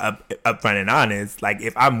just upfront and honest. Like,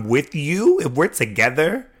 if I'm with you, if we're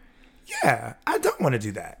together, yeah, I don't want to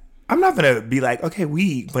do that. I'm not gonna be like, okay,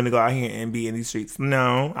 we gonna go out here and be in these streets.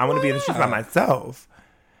 No, I want to be in the streets by myself.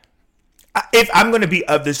 If I'm going to be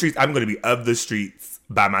of the streets, I'm going to be of the streets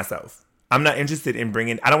by myself. I'm not interested in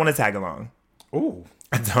I don't want to tag along. Ooh.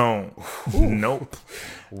 I don't. Ooh. Nope.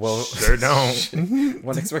 Well, sure don't.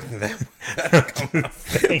 Wasn't expecting that.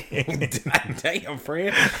 Damn,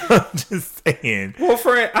 friend. I'm just saying. Well,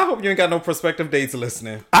 friend, I hope you ain't got no prospective dates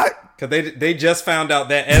listening. Because they just found out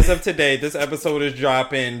that as of today, this episode is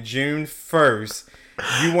dropping June 1st.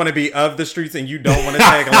 You want to be of the streets and you don't want to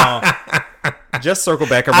tag along. Just circle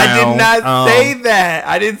back around. I did not say that.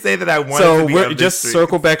 I didn't say that I wanted to be of the just streets.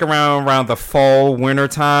 circle back around the fall, winter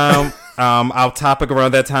time. Our topic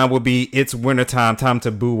around that time will be it's wintertime, time to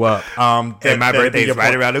boo up. And my birthday's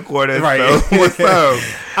right around the corner. Right. So what's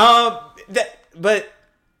up? But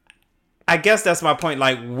I guess that's my point.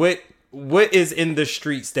 Like, what is in the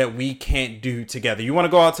streets that we can't do together? You want to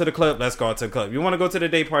go out to the club? Let's go out to the club. You want to go to the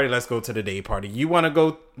day party? Let's go to the day party. You want to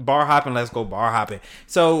go bar hopping? Let's go bar hopping.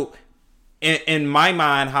 So, in my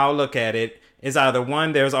mind, how I look at it is either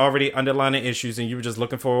one, there's already underlying issues and you were just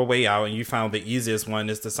looking for a way out and you found the easiest one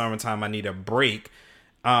is the summertime, I need a break.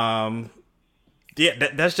 Yeah,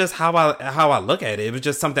 that's just how I look at it. It was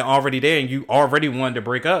just something already there and you already wanted to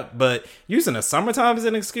break up, but using the summertime as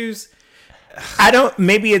an excuse,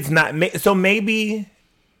 maybe it's not. So maybe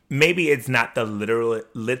it's not the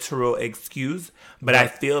literal excuse, but I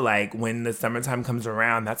feel like when the summertime comes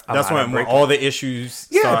around, that's when all the issues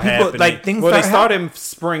start people, happening. like things. Well, they start in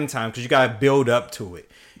springtime because you gotta build up to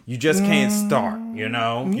it. You just can't start, you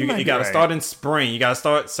know? You got to start in spring. You got to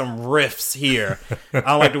start some riffs here. I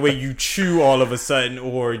don't like the way you chew all of a sudden,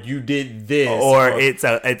 or you did this. Or it's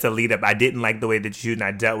a lead up. I didn't like the way that you chewed and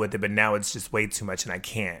I dealt with it, but now it's just way too much and I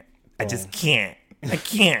can't. I just can't. I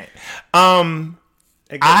can't.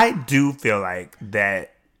 I do feel like that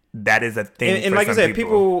is a thing. And for like some I said,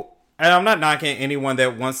 people, and I'm not knocking anyone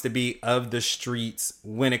that wants to be of the streets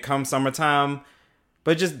when it comes summertime,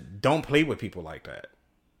 but just don't play with people like that.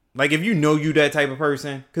 Like, if you know you that type of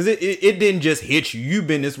person, because it didn't just hit you. You've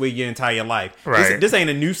been this way your entire life. Right. This ain't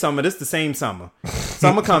a new summer. This the same summer.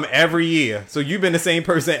 Summer come every year. So you've been the same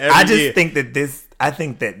person every year. I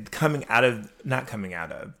think that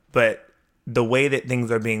but the way that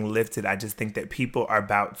things are being lifted, I just think that people are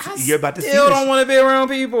you're about to see this. Still don't want to be around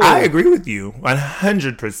people. I agree with you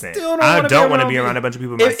 100%. I don't want to be around a bunch of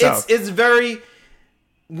people myself. It's very,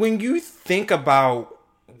 when you think about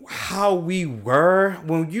how we were,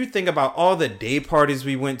 when you think about all the day parties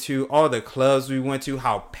we went to, all the clubs we went to,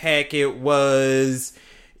 how packed it was.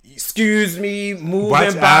 Excuse me, moving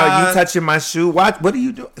Watch by. out, you touching my shoe. What are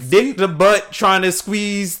you doing? Dick the butt trying to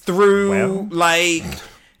squeeze through. Well, like,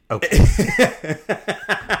 okay.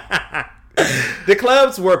 The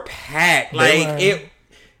clubs were packed.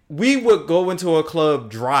 We would go into a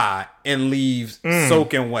club dry and leave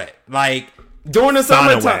soaking wet. Like, during the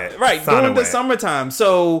summertime. Right, during the summertime.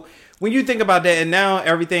 So when you think about that, and now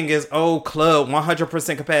everything is, club,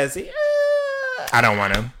 100% capacity. I don't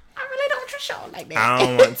want to. I really don't want your show like that. I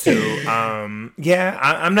don't want to.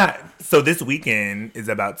 I'm not. So this weekend is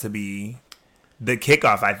about to be the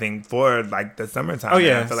kickoff, I think, for like the summertime. Oh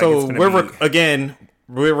yeah. So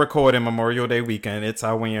we're recording Memorial Day weekend. It's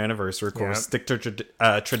our 1 year anniversary. Of course, stick to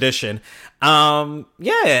tradition.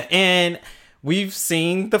 And we've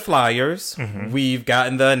seen the flyers. Mm-hmm. We've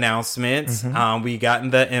gotten the announcements. Mm-hmm. We've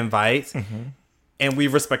gotten the invites. Mm-hmm. And we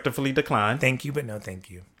respectfully declined. Thank you, but no thank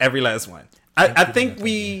you. Every last one. I think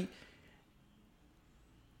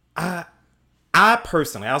I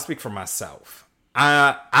personally, I'll speak for myself.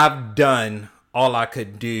 I've done all I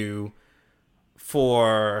could do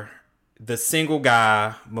for the single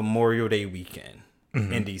guy Memorial Day weekend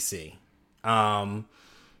in DC, or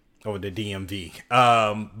the DMV.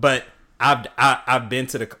 But I've been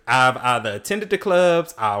to I've either attended the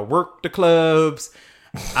clubs, I worked the clubs,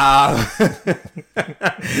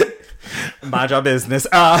 mind your business.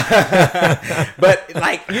 But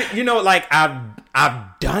like you know, like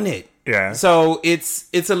I've done it. Yeah. So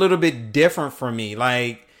it's a little bit different for me.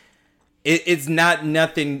 Like it's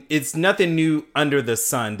nothing new under the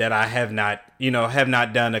sun that I have not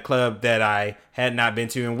done, a club that I had not been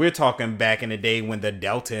to. And we're talking back in the day when the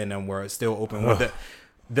Delta and them were still open. When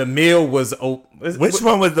the Mill was open. Which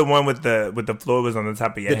one was the one with the floor was on the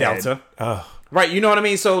top of your head? The Delta. Oh. Right, you know what I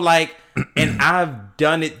mean? So like, and I've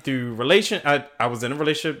done it through I was in a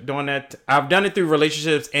relationship doing that. I've done it through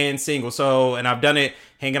relationships and single. So, and I've done it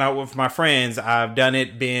hanging out with my friends. I've done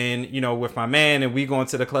it being, with my man, and we going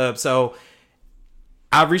to the club. So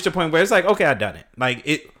I've reached a point where it's like, okay, I've done it. Like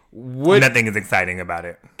nothing is exciting about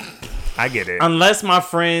it. I get it. Unless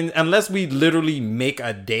we literally make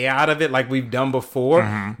a day out of it like we've done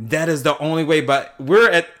before, that is the only way. But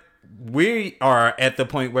we are at the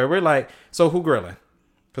point where we're like, so who grilling?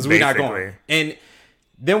 because we're not Basically. going. And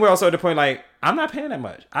then we're also at the point like, I'm not paying that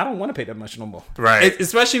much. I don't want to pay that much no more. Right.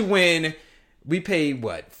 Especially when we paid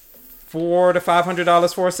what, $400 to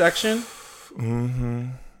 $500 for a section. Mm-hmm.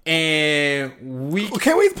 And we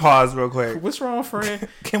Can we pause real quick? what's wrong, friend?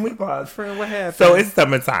 Can we pause? Friend, what happened? So it's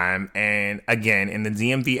summertime, and again, in the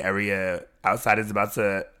DMV area, outside is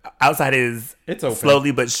It's open. slowly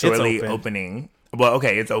but surely It's open. opening. Well,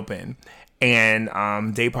 okay, it's open,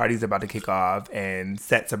 and day parties are about to kick off, and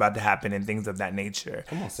sets are about to happen, and things of that nature.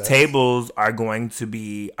 Come on, sets. Tables are going to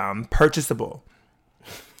be purchasable.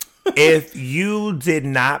 If you did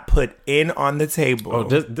not put in on the table, Oh,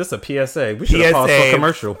 this a PSA. We should have paused for a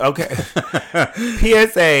commercial. Okay.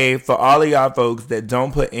 PSA for all of y'all folks that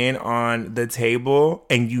don't put in on the table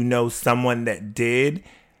and you know someone that did,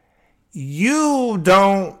 you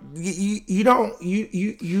don't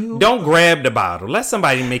Don't grab the bottle. Let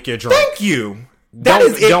somebody make your drink. thank you. That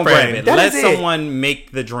is it, Don't grab friend. it. That Let is it. someone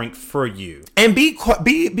make the drink for you. And be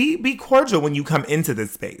cordial when you come into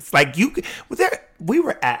this space. Like we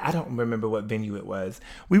were at, I don't remember what venue it was.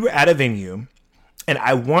 We were at a venue, and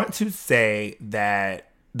I want to say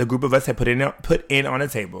that the group of us had put in on a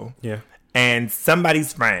table. Yeah. And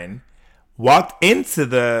somebody's friend walked into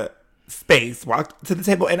the space, walked to the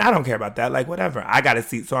table, and I don't care about that. Like, whatever. I got a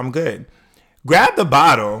seat, so I'm good. Grabbed the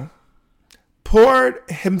bottle, poured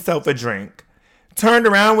himself a drink, turned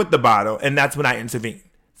around with the bottle, and that's when I intervened.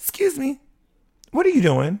 Excuse me, what are you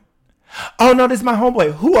doing? Oh no, this is my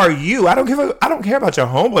homeboy. Who are you? I don't care about your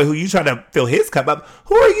homeboy who you trying to fill his cup up.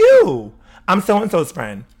 Who are you? I'm so and so's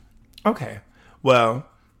friend. Okay, well,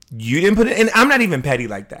 you didn't put it in. I'm not even petty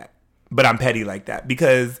like that, but I'm petty like that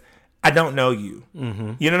because I don't know you.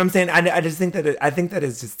 Mm-hmm. You know what I'm saying? I just think that I think that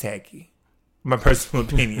is just tacky. My personal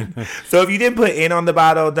opinion. So if you didn't put in on the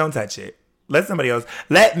bottle, don't touch it. Let somebody else.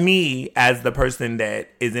 Let me, as the person that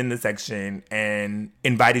is in the section and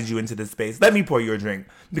invited you into the space, let me pour you a drink.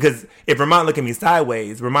 Because if Vermont look at me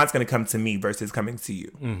sideways, Vermont's going to come to me versus coming to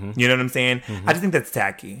you. Mm-hmm. You know what I'm saying? Mm-hmm. I just think that's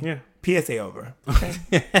tacky. Yeah. PSA over. Okay.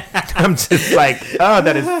 I'm just like, oh,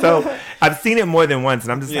 that is so. I've seen it more than once,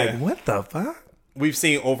 and I'm just like, what the fuck? We've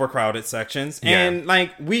seen overcrowded sections, Yeah. and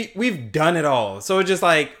like we've done it all. So it's just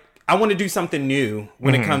like, I want to do something new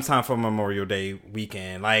when it comes time for Memorial Day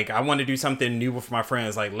weekend. Like, I want to do something new with my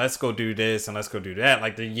friends. Like, let's go do this and let's go do that.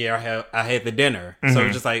 Like the year I had the dinner. So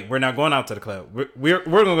it's just like, we're not going out to the club. We're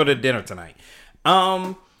going to go to dinner tonight.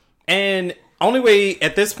 And only way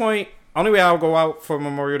I'll go out for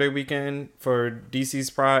Memorial Day weekend for DC's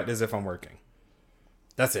Pride is if I'm working.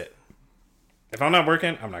 That's it. If I'm not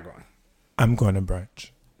working, I'm not going. I'm going to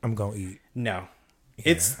brunch. I'm going to eat. No.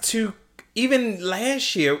 It's too... Even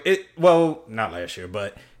last year, not last year,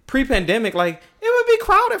 but pre-pandemic, like, it would be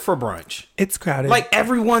crowded for brunch. It's crowded. Like,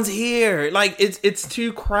 everyone's here. Like, it's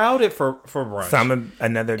too crowded for brunch. So I'm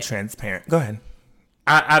another transparent. Go ahead.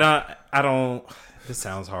 I don't. This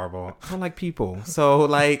sounds horrible. I don't like people. So,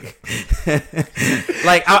 like,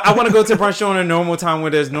 I want to go to brunch during a normal time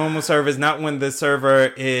where there's normal service, not when the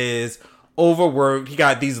server is overworked. He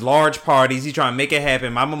got these large parties. He's trying to make it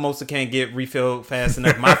happen. My mimosa can't get refilled fast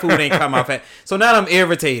enough. My food ain't come out fast. So now I'm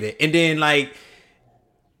irritated. And then, like,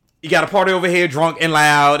 you got a party over here, drunk and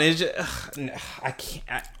loud. And it's just, I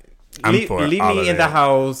can't. Leave me in the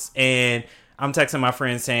house, and I'm texting my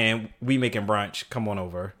friends saying, we making brunch. Come on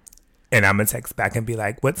over. And I'm going to text back and be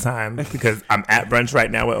like, what time? Because I'm at brunch right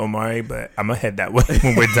now with Omari, but I'm going to head that way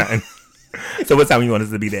when we're done. So what time you want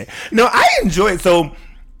us to be there? No, I enjoy it. So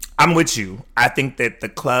I'm with you. I think that the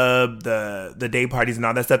club, the day parties and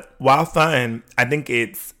all that stuff, while fun, I think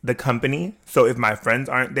it's the company. So if my friends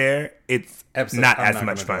aren't there, it's not as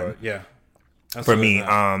much fun. Yeah. For me.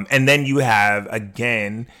 And then you have,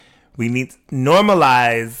 again, we need to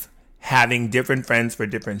normalize having different friends for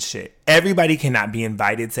different shit. Everybody cannot be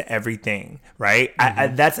invited to everything, right?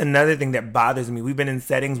 Mm-hmm. That's another thing that bothers me. We've been in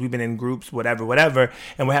settings, we've been in groups, whatever,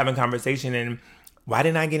 and we're having conversation, and why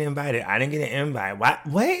didn't I get invited? I didn't get an invite. Why?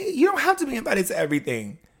 Wait, you don't have to be invited to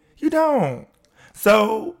everything. You don't.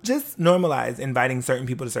 So just normalize inviting certain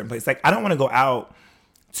people to certain places. Like, I don't want to go out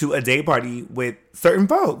to a day party with certain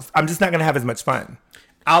folks. I'm just not going to have as much fun.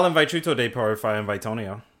 I'll invite you to a day party if I invite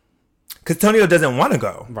Tonio. Because Tonio doesn't want to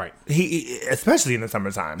go. Right. He especially in the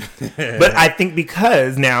summertime. But I think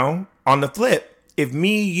because now, on the flip, if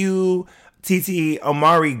me, you, TT,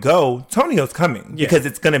 Omari go, Tonio's coming. Yeah. Because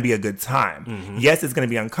it's going to be a good time. Mm-hmm. Yes, it's going to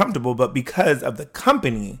be uncomfortable, but because of the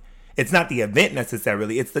company, it's not the event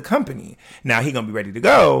necessarily, it's the company. Now he going to be ready to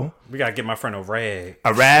go. We got to get my friend a rag.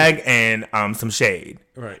 A rag and some shade.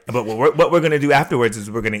 Right. But what we're going to do afterwards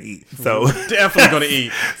is we're going to eat. So definitely going to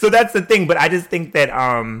eat. So that's the thing. But I just think that...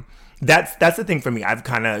 That's the thing for me. I've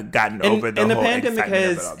kind of gotten over the and whole the pandemic excitement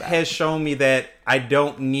of it all that. has shown me that I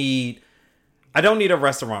don't need a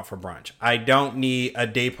restaurant for brunch. I don't need a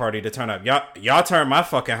day party to turn up. Y'all turn my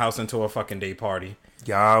fucking house into a fucking day party.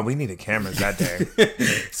 Y'all, we needed cameras that day.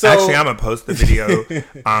 So Actually, I'm gonna post the video.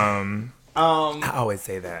 I always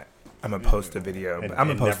say that. I'm gonna post the video, but I'm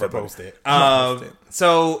gonna post it.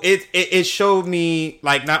 So it showed me,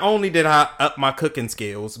 like, not only did I up my cooking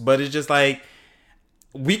skills, but it's just like,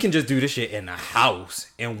 we can just do this shit in the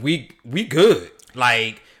house and we good.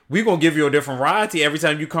 Like, we gonna give you a different variety every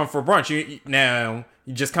time you come for brunch. You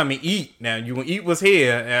just come and eat. Now, you gonna eat what's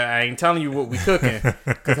here. I ain't telling you what we cooking,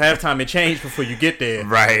 because halftime it changed before you get there.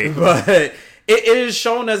 Right. But it is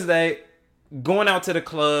showing us that going out to the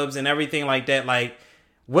clubs and everything like that, like,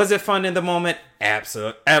 was it fun in the moment?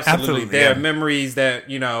 Absolutely. There are memories that,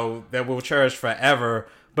 that we'll cherish forever.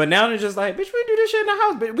 But now they're just like, bitch, we do this shit in the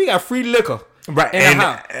house, but we got free liquor. Right. In the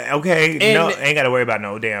house. Okay. No, ain't got to worry about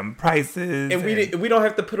no damn prices. And we don't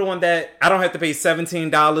have to put on that. I don't have to pay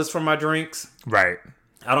 $17 for my drinks. Right.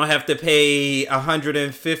 I don't have to pay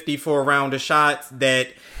 $150 for a round of shots that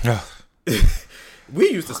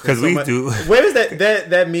we used to spend. Because we do. Where is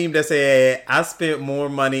that meme that said, I spent more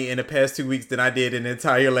money in the past 2 weeks than I did in the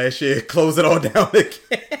entire last year? Close it all down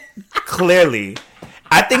again. Clearly.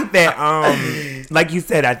 I think that, like you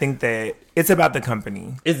said, I think that it's about the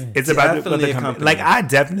company. It's about the company. Like, I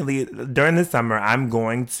definitely, during the summer, I'm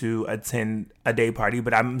going to attend a day party,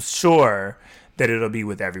 but I'm sure that it'll be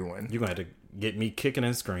with everyone. You're going to have to get me kicking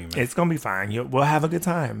and screaming. It's going to be fine. We'll have a good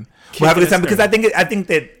time. We'll have a good time because I think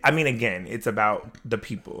that, I mean, again, it's about the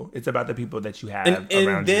people. It's about the people that you have around you.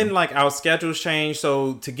 And then, like, our schedules change,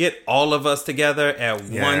 so to get all of us together at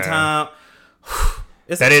one time,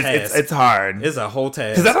 it's hard. It's a whole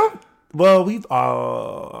task. Because I don't. Well, when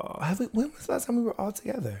was the last time we were all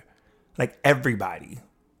together? Like, everybody.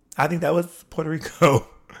 I think that was Puerto Rico.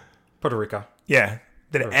 Puerto Rico. Yeah.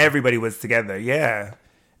 That everybody was together. Yeah.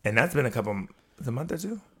 And that's been a month or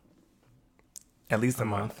two? At least a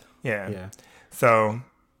month. Yeah. So,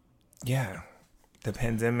 yeah. The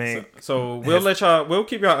pandemic. So we'll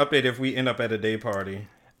keep y'all updated if we end up at a day party.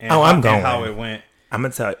 And I'm going. And how it went. I'm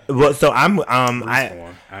gonna tell you. Well, so I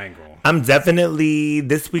ain't going. I'm definitely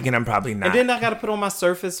this weekend. I'm probably not. And then I gotta put on my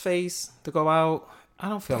Surface face to go out. I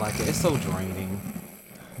don't feel like it. It's so draining.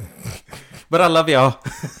 But I love y'all.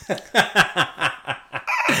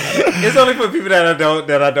 It's only for people that I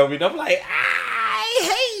don't meet. I'm like,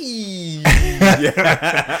 hey.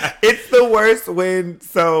 Yeah. It's the worst when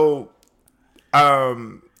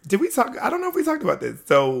did we talk? I don't know if we talked about this.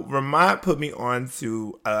 So Ramad put me on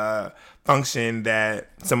to a function that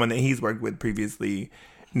someone that he's worked with previously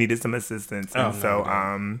needed some assistance. Oh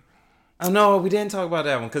no, we didn't talk about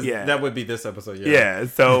that one because that would be this episode. Yeah.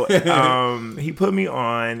 So he put me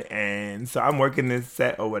on, and so I'm working this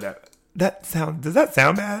set or whatever. Does that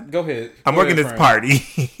sound bad? Go ahead. I'm working this party.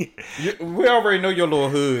 We already know your little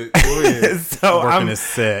hood. Go ahead. So I'm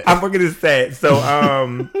working this set. So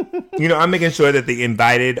I'm making sure that the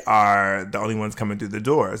invited are the only ones coming through the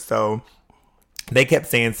door. So they kept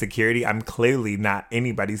saying security. I'm clearly not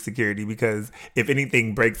anybody's security because if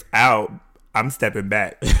anything breaks out, I'm stepping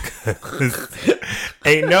back. That's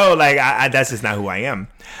just not who I am.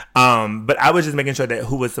 But I was just making sure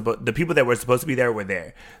that the people that were supposed to be there were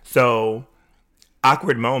there. So,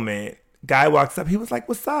 awkward moment. Guy walks up. He was like,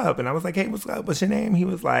 "What's up?" And I was like, "Hey, what's up? What's your name?" He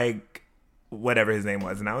was like, whatever his name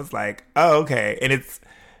was. And I was like, "Oh, okay." And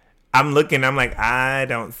I'm looking. I'm like, I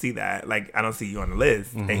don't see that. Like, I don't see you on the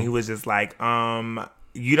list. Mm-hmm. And he was just like,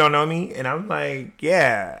 you don't know me? And I'm like,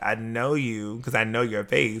 yeah, I know you because I know your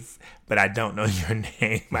face, but I don't know your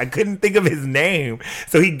name. I couldn't think of his name.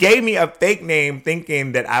 So he gave me a fake name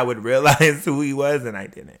thinking that I would realize who he was, and I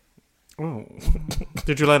didn't. Oh.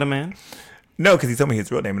 Did you let him in? No, because he told me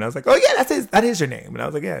his real name, and I was like, oh, yeah, that is your name. And I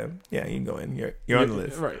was like, yeah, you can go in. You're on the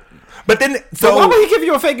list. Right. But then, so why would he give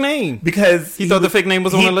you a fake name? Because he thought the fake name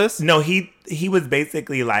was on the list? No, he was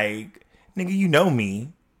basically like, nigga, you know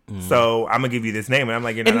me. So I'm gonna give you this name, and I'm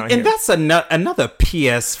like, you're not on here. And that's another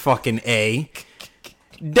PS fucking A.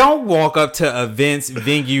 Don't walk up to events,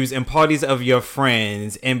 venues, and parties of your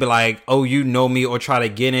friends and be like, "Oh, you know me," or try to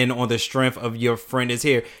get in on the strength of your friend is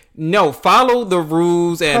here. No, follow the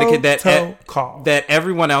rules and etiquette that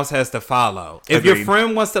everyone else has to follow. If your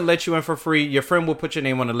friend wants to let you in for free, your friend will put your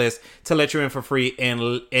name on the list to let you in for free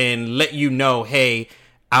and let you know, hey,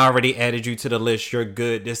 I already added you to the list. You're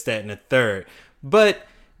good. This, that, and the third. But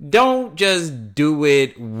don't just do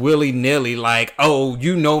it willy-nilly like, oh,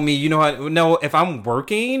 you know me. You know how? No, if I'm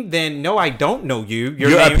working, then no, I don't know you.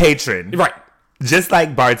 You're a patron. Right. Just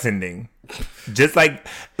like bartending. Just like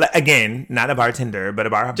again, not a bartender, but a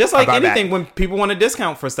bar. Just like a bar anything, back. when people want a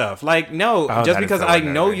discount for stuff, like no, Oh, just that is because so I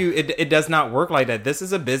know annoying. you, it does not work like that. This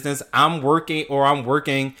is a business. I'm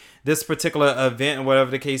working this particular event, or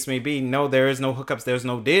whatever the case may be. No, there is no hookups. There's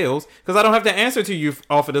no deals because I don't have to answer to you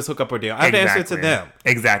off of this hookup or deal. I have to answer to them.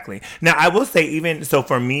 Exactly. Now, I will say, even so,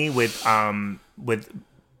 for me, with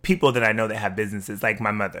people that I know that have businesses, like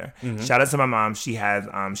my mother. Shout out to my mom. She has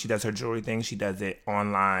she does her jewelry thing. She does it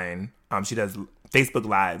online. She does Facebook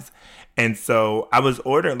Lives. And so I was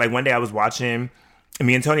ordering, like one day I was watching, and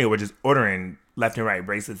me and Antonio were just ordering left and right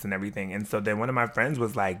bracelets and everything. And so then one of my friends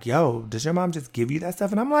was like, yo, does your mom just give you that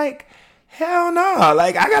stuff? And I'm like, hell no.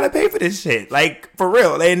 Like, I gotta pay for this shit. Like, for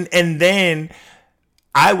real. And then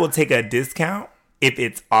I will take a discount if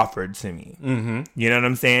it's offered to me. You know what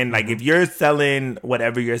I'm saying? Like, if you're selling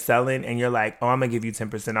whatever you're selling and you're like, oh, I'm going to give you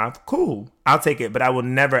 10% off, cool. I'll take it. But I will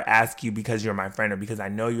never ask you because you're my friend or because I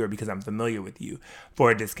know you or because I'm familiar with you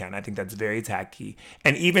for a discount. I think that's very tacky.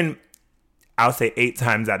 And even, I'll say 8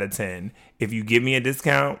 times out of 10, if you give me a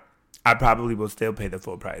discount, I probably will still pay the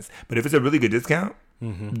full price. But if it's a really good discount,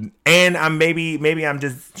 and I'm maybe I'm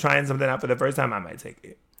just trying something out for the first time, I might take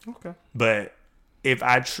it. Okay. But if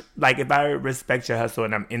I if I respect your hustle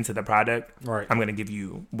and I'm into the product, Right. I'm gonna give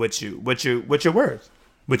you what you're worth,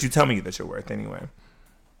 what you tell me that you're worth anyway.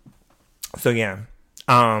 So yeah,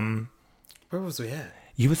 Where was we at?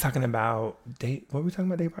 you was talking about date. What were we talking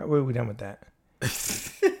about? Date party? Were we done with that?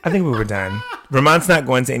 I think we were done. Ramon's not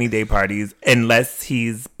going to any day parties unless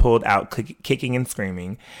he's pulled out kicking and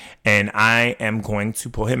screaming, and I am going to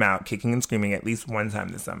pull him out kicking and screaming at least one time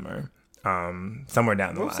this summer, somewhere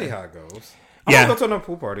down the We'll line. see how it goes. Yeah. I'm gonna go to another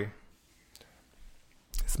pool party.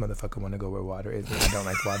 This motherfucker want to go where water is, and I don't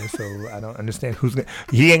like water, so I don't understand who's gonna.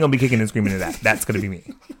 He ain't gonna be kicking and screaming to that. That's gonna be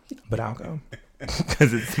me, but I'll go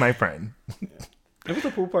because it's my friend. It was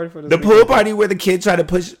a pool party for this The weekend. pool party where the kids try to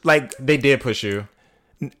push, like They did push you.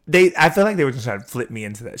 I feel like they were just trying to flip me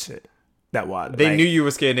into that shit, that water. They like, knew you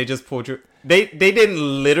were scared. And they just pulled you. They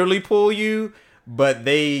didn't literally pull you, but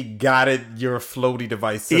they got it your floaty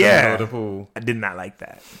device to the middle of the pool. I did not like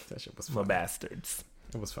that. That shit was Little funny. bastards.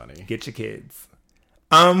 It was funny. Get your kids.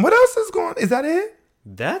 What else is going? Is that it?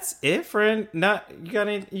 That's it, friend. Not you got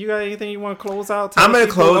anything you want to close out? Tell I'm gonna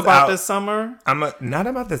people close about out- this summer. Not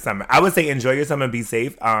about the summer. I would say enjoy your summer, be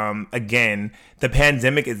safe. Again, the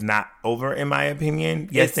pandemic is not over, in my opinion.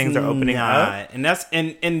 Yes, It's things are opening up. not.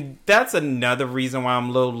 And that's another reason why I'm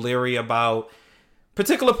a little leery about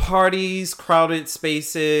particular parties, crowded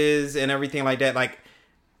spaces, and everything like that. Like,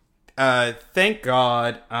 thank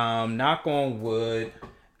God, knock on wood,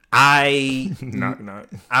 Knock.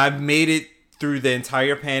 I've made it through the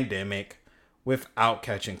entire pandemic without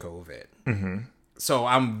catching COVID. So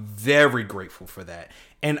I'm very grateful for that.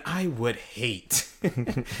 And I would hate,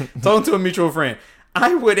 talking to a mutual friend,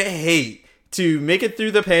 I would hate to make it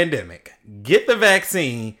through the pandemic, get the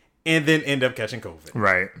vaccine, and then end up catching COVID.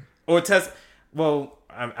 Right. Or test, well,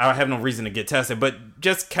 I have no reason to get tested, but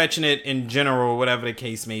just catching it in general, whatever the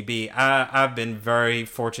case may be. I've been very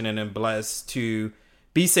fortunate and blessed to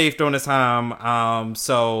be safe during this time.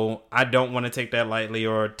 So I don't want to take that lightly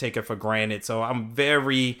or take it for granted. So I'm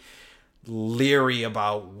very leery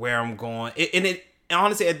about where I'm going. And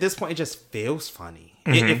honestly, at this point, it just feels funny.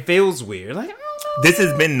 It feels weird. Like, I don't know. This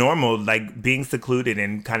has been normal, like being secluded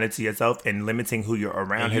and kind of to yourself and limiting who you're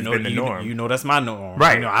around has been the norm. You know that's my norm.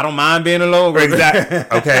 Right. You know, I don't mind being alone.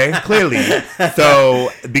 Exactly. Okay. Clearly. So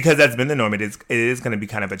because that's been the norm, it is going to be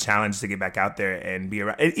kind of a challenge to get back out there and be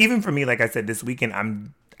around. Even for me, like I said, this weekend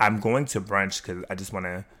I'm going to brunch because I just want to.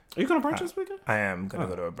 Are you going to brunch this weekend? I am going to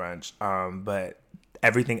go to a brunch. But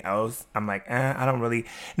everything else, I'm like, I don't really.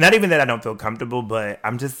 Not even that I don't feel comfortable, but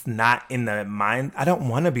I'm just not in the mind. I don't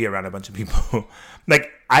want to be around a bunch of people.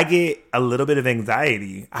 Like, I get a little bit of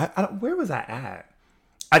anxiety. Where was I at?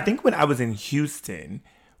 I think when I was in Houston,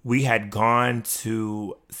 we had gone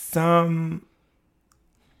to some.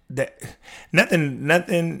 Nothing.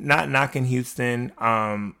 Not knocking Houston.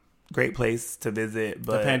 Great place to visit,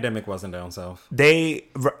 but The pandemic wasn't down south. they,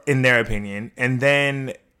 in their opinion, and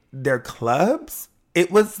then their clubs, it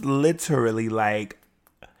was literally like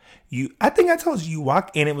I think I told you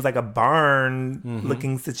walk in, it was like a barn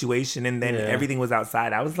looking situation, and then everything was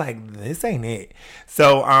outside. I was like, this ain't it.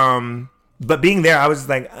 So but being there, I was just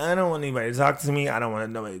like, I don't want anybody to talk to me, I don't want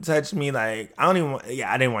nobody to touch me, like I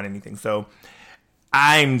didn't want anything. So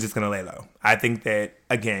I'm just gonna lay low. I think that,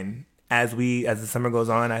 again, as the summer goes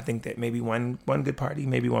on, I think that maybe one good party,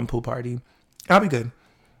 maybe one pool party, I'll be good.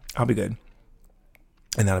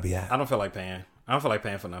 And that'll be it. I don't feel like paying. I don't feel like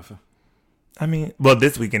paying for nothing. I mean, well,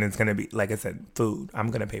 this weekend it's going to be, like I said, food. I'm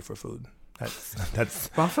going to pay for food. That's.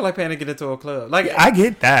 But I feel like paying to get into a club. Like I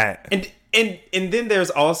get that. And then there's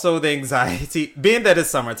also the anxiety, being that it's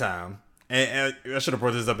summertime. And I should have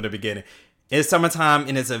brought this up in the beginning. It's summertime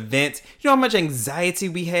and it's events. You know how much anxiety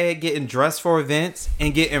we had getting dressed for events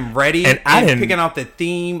and getting ready and picking out the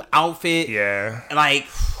theme outfit. Yeah. Like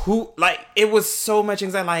it was so much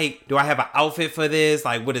anxiety. Like, do I have an outfit for this?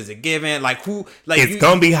 Like, what is it giving? Like, who? Like, it's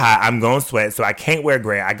gonna be hot. I'm gonna sweat, so I can't wear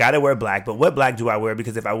gray. I gotta wear black. But what black do I wear?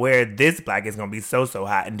 Because if I wear this black, it's gonna be so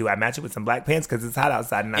hot. And do I match it with some black pants because it's hot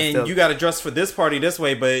outside? And you gotta dress for this party this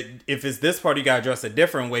way. But if it's this party, you gotta dress a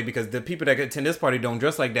different way because the people that attend this party don't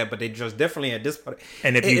dress like that, but they dress differently at this party.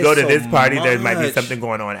 And if you go to this party, there might be something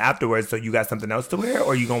going on afterwards. So you got something else to wear,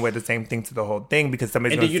 or you gonna wear the same thing to the whole thing because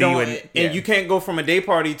somebody's gonna see you. And you can't go from a day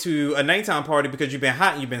party to a nighttime party because you've been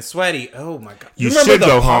hot and you've been sweaty. Oh my god! You should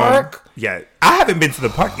go home. Yeah, I haven't been to the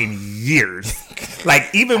park in years. Like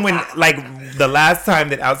even when the last time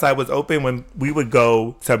that outside was open, when we would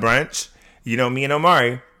go to brunch, you know, me and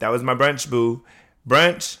Omari, that was my brunch boo.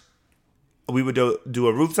 Brunch, we would do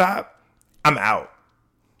a rooftop. I'm out.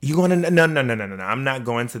 You going to no? I'm not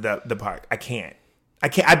going to the park. I can't.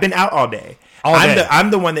 I've been out all day. I'm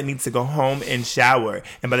the one that needs to go home and shower.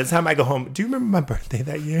 And by the time I go home, do you remember my birthday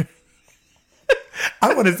that year?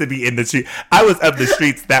 I wanted to be in the street. I was up the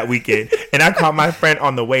streets that weekend, and I called my friend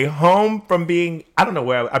on the way home from being. I don't know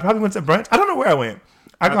where I probably went to brunch. I don't know where I went.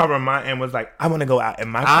 I called Ramon and was like, I want to go out.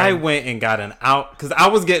 And I went and got an out because I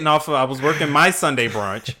was getting off. I was working my Sunday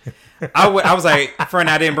brunch. I was like, friend,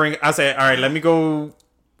 I didn't bring. I said, all right, let me go.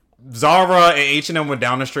 Zara and H&M went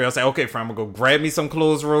down the street. I said, okay, friend, I'm gonna go grab me some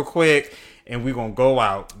clothes real quick, and we're gonna go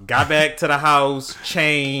out. Got back to the house,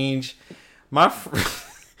 change.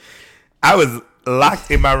 I was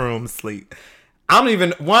locked in my room, sleep. I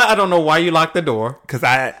don't know why you locked the door. Because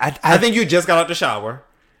I think you just got out the shower.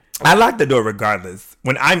 I lock the door regardless.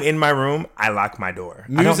 When I'm in my room, I lock my door.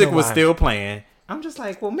 Music was still playing. I'm just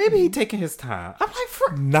like, well, maybe he's taking his time. I'm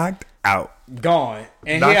like, knocked out. Gone.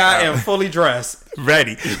 And here I am fully dressed.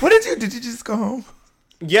 Ready. What did you just go home?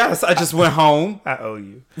 Yes, I just went home. I owe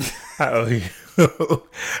you.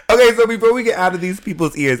 Okay, so before we get out of these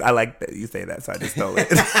people's ears, I like that you say that, so I just stole it.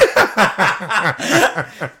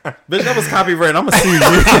 Bitch, that was copyright. I'm gonna sue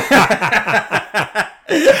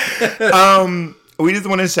you. We just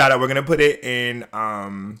want to shout out. We're gonna put it in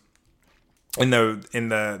the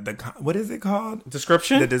what is it called?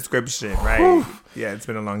 Description? The description, right? Yeah, it's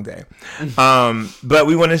been a long day. But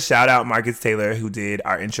we want to shout out Marcus Taylor, who did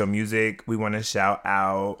our intro music. We want to shout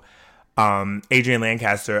out Adrian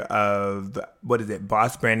Lancaster of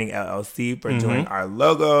Boss Branding LLC for doing our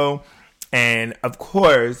logo. And of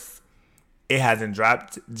course, it hasn't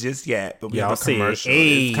dropped just yet, but we have a commercial.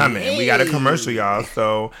 It's coming. We got a commercial, y'all.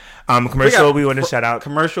 So, commercial, we want to shout out.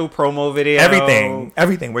 Commercial, promo video.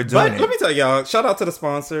 Everything. We're doing it. Let me tell y'all, shout out to the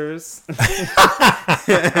sponsors.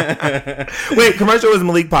 Wait, commercial is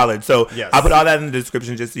Malik Pollard. So, yes. I'll put all that in the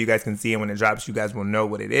description just so you guys can see. And when it drops, you guys will know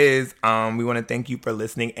what it is. We want to thank you for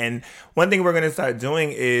listening. And one thing we're going to start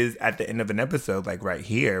doing is at the end of an episode, like right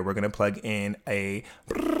here, we're going to plug in a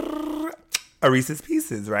Reese's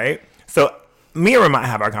Pieces, right? So me and Ramon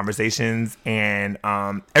have our conversations, and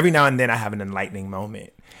every now and then I have an enlightening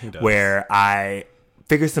moment where I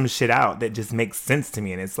figure some shit out that just makes sense to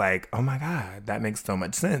me, and it's like, oh my God, that makes so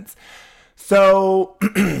much sense. So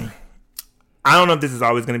I don't know if this is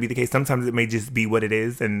always going to be the case. Sometimes it may just be what it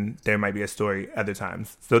is, and there might be a story other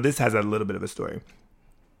times. So this has a little bit of a story.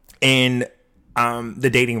 In the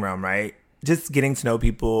dating realm, right? Just getting to know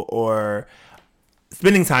people or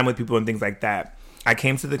spending time with people and things like that, I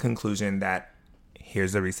came to the conclusion that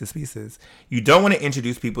here's the Reese's Pieces. You don't want to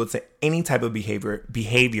introduce people to any type of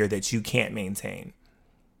behavior that you can't maintain.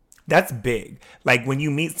 That's big. Like when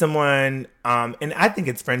you meet someone, and I think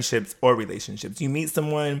it's friendships or relationships. You meet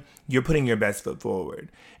someone, you're putting your best foot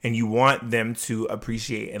forward, and you want them to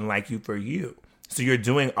appreciate and like you for you. So you're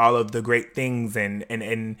doing all of the great things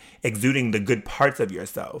and exuding the good parts of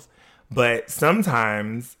yourself. But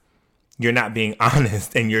sometimes you're not being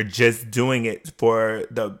honest, and you're just doing it for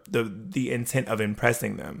the intent of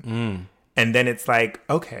impressing them. And then it's like,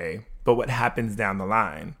 okay, but what happens down the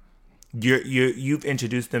line? You've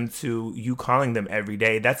introduced them to you calling them every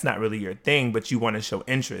day. That's not really your thing, but you want to show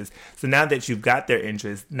interest. So now that you've got their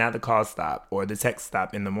interest, now the call stop or the text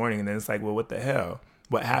stop in the morning, and then it's like, well, what the hell?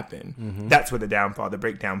 What happened? That's where the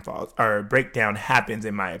breakdown happens,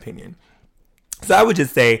 in my opinion. So I would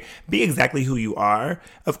just say, be exactly who you are.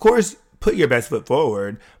 Of course, put your best foot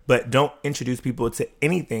forward, but don't introduce people to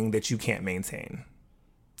anything that you can't maintain.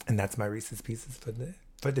 And that's my Reese's Pieces for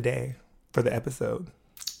the day, for the episode.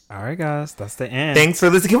 All right, guys, that's the end. Thanks for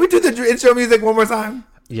listening. Can we do the intro music one more time?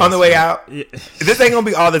 Yes, on the way out. Yeah. This ain't gonna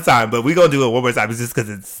be all the time, but we gonna do it one more time. It's just because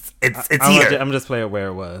it's here. I'm just playing where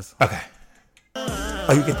it was. Okay.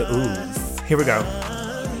 Oh, you get the oohs. Here we go.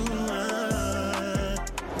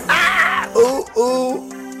 Ah! Ooh,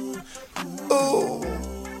 ooh. Ooh.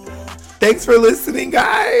 Thanks for listening,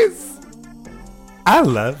 guys. I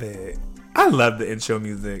love it. I love the intro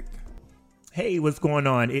music. Hey, what's going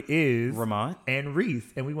on? It is Ramon and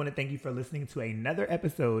Reese, and we want to thank you for listening to another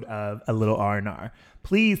episode of A Little R&R.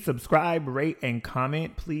 Please subscribe, rate, and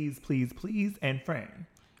comment. Please, please, please. And friend,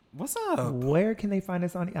 what's up? where can they find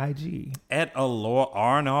us on the IG? At Allure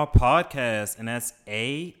R&R Podcast, and that's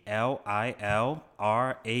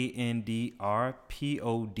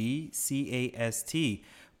ALILRANDRPODCAST.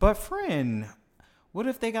 But friend, what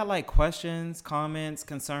if they got like questions, comments,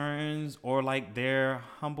 concerns, or like their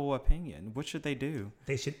humble opinion? What should they do?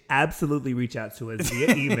 They should absolutely reach out to us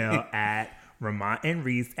via email at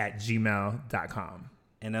ramondreese@gmail.com.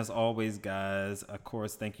 And as always, guys, of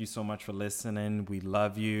course, thank you so much for listening. We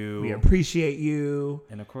love you. We appreciate you.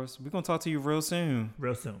 And of course, we're going to talk to you real soon.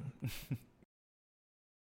 Real soon.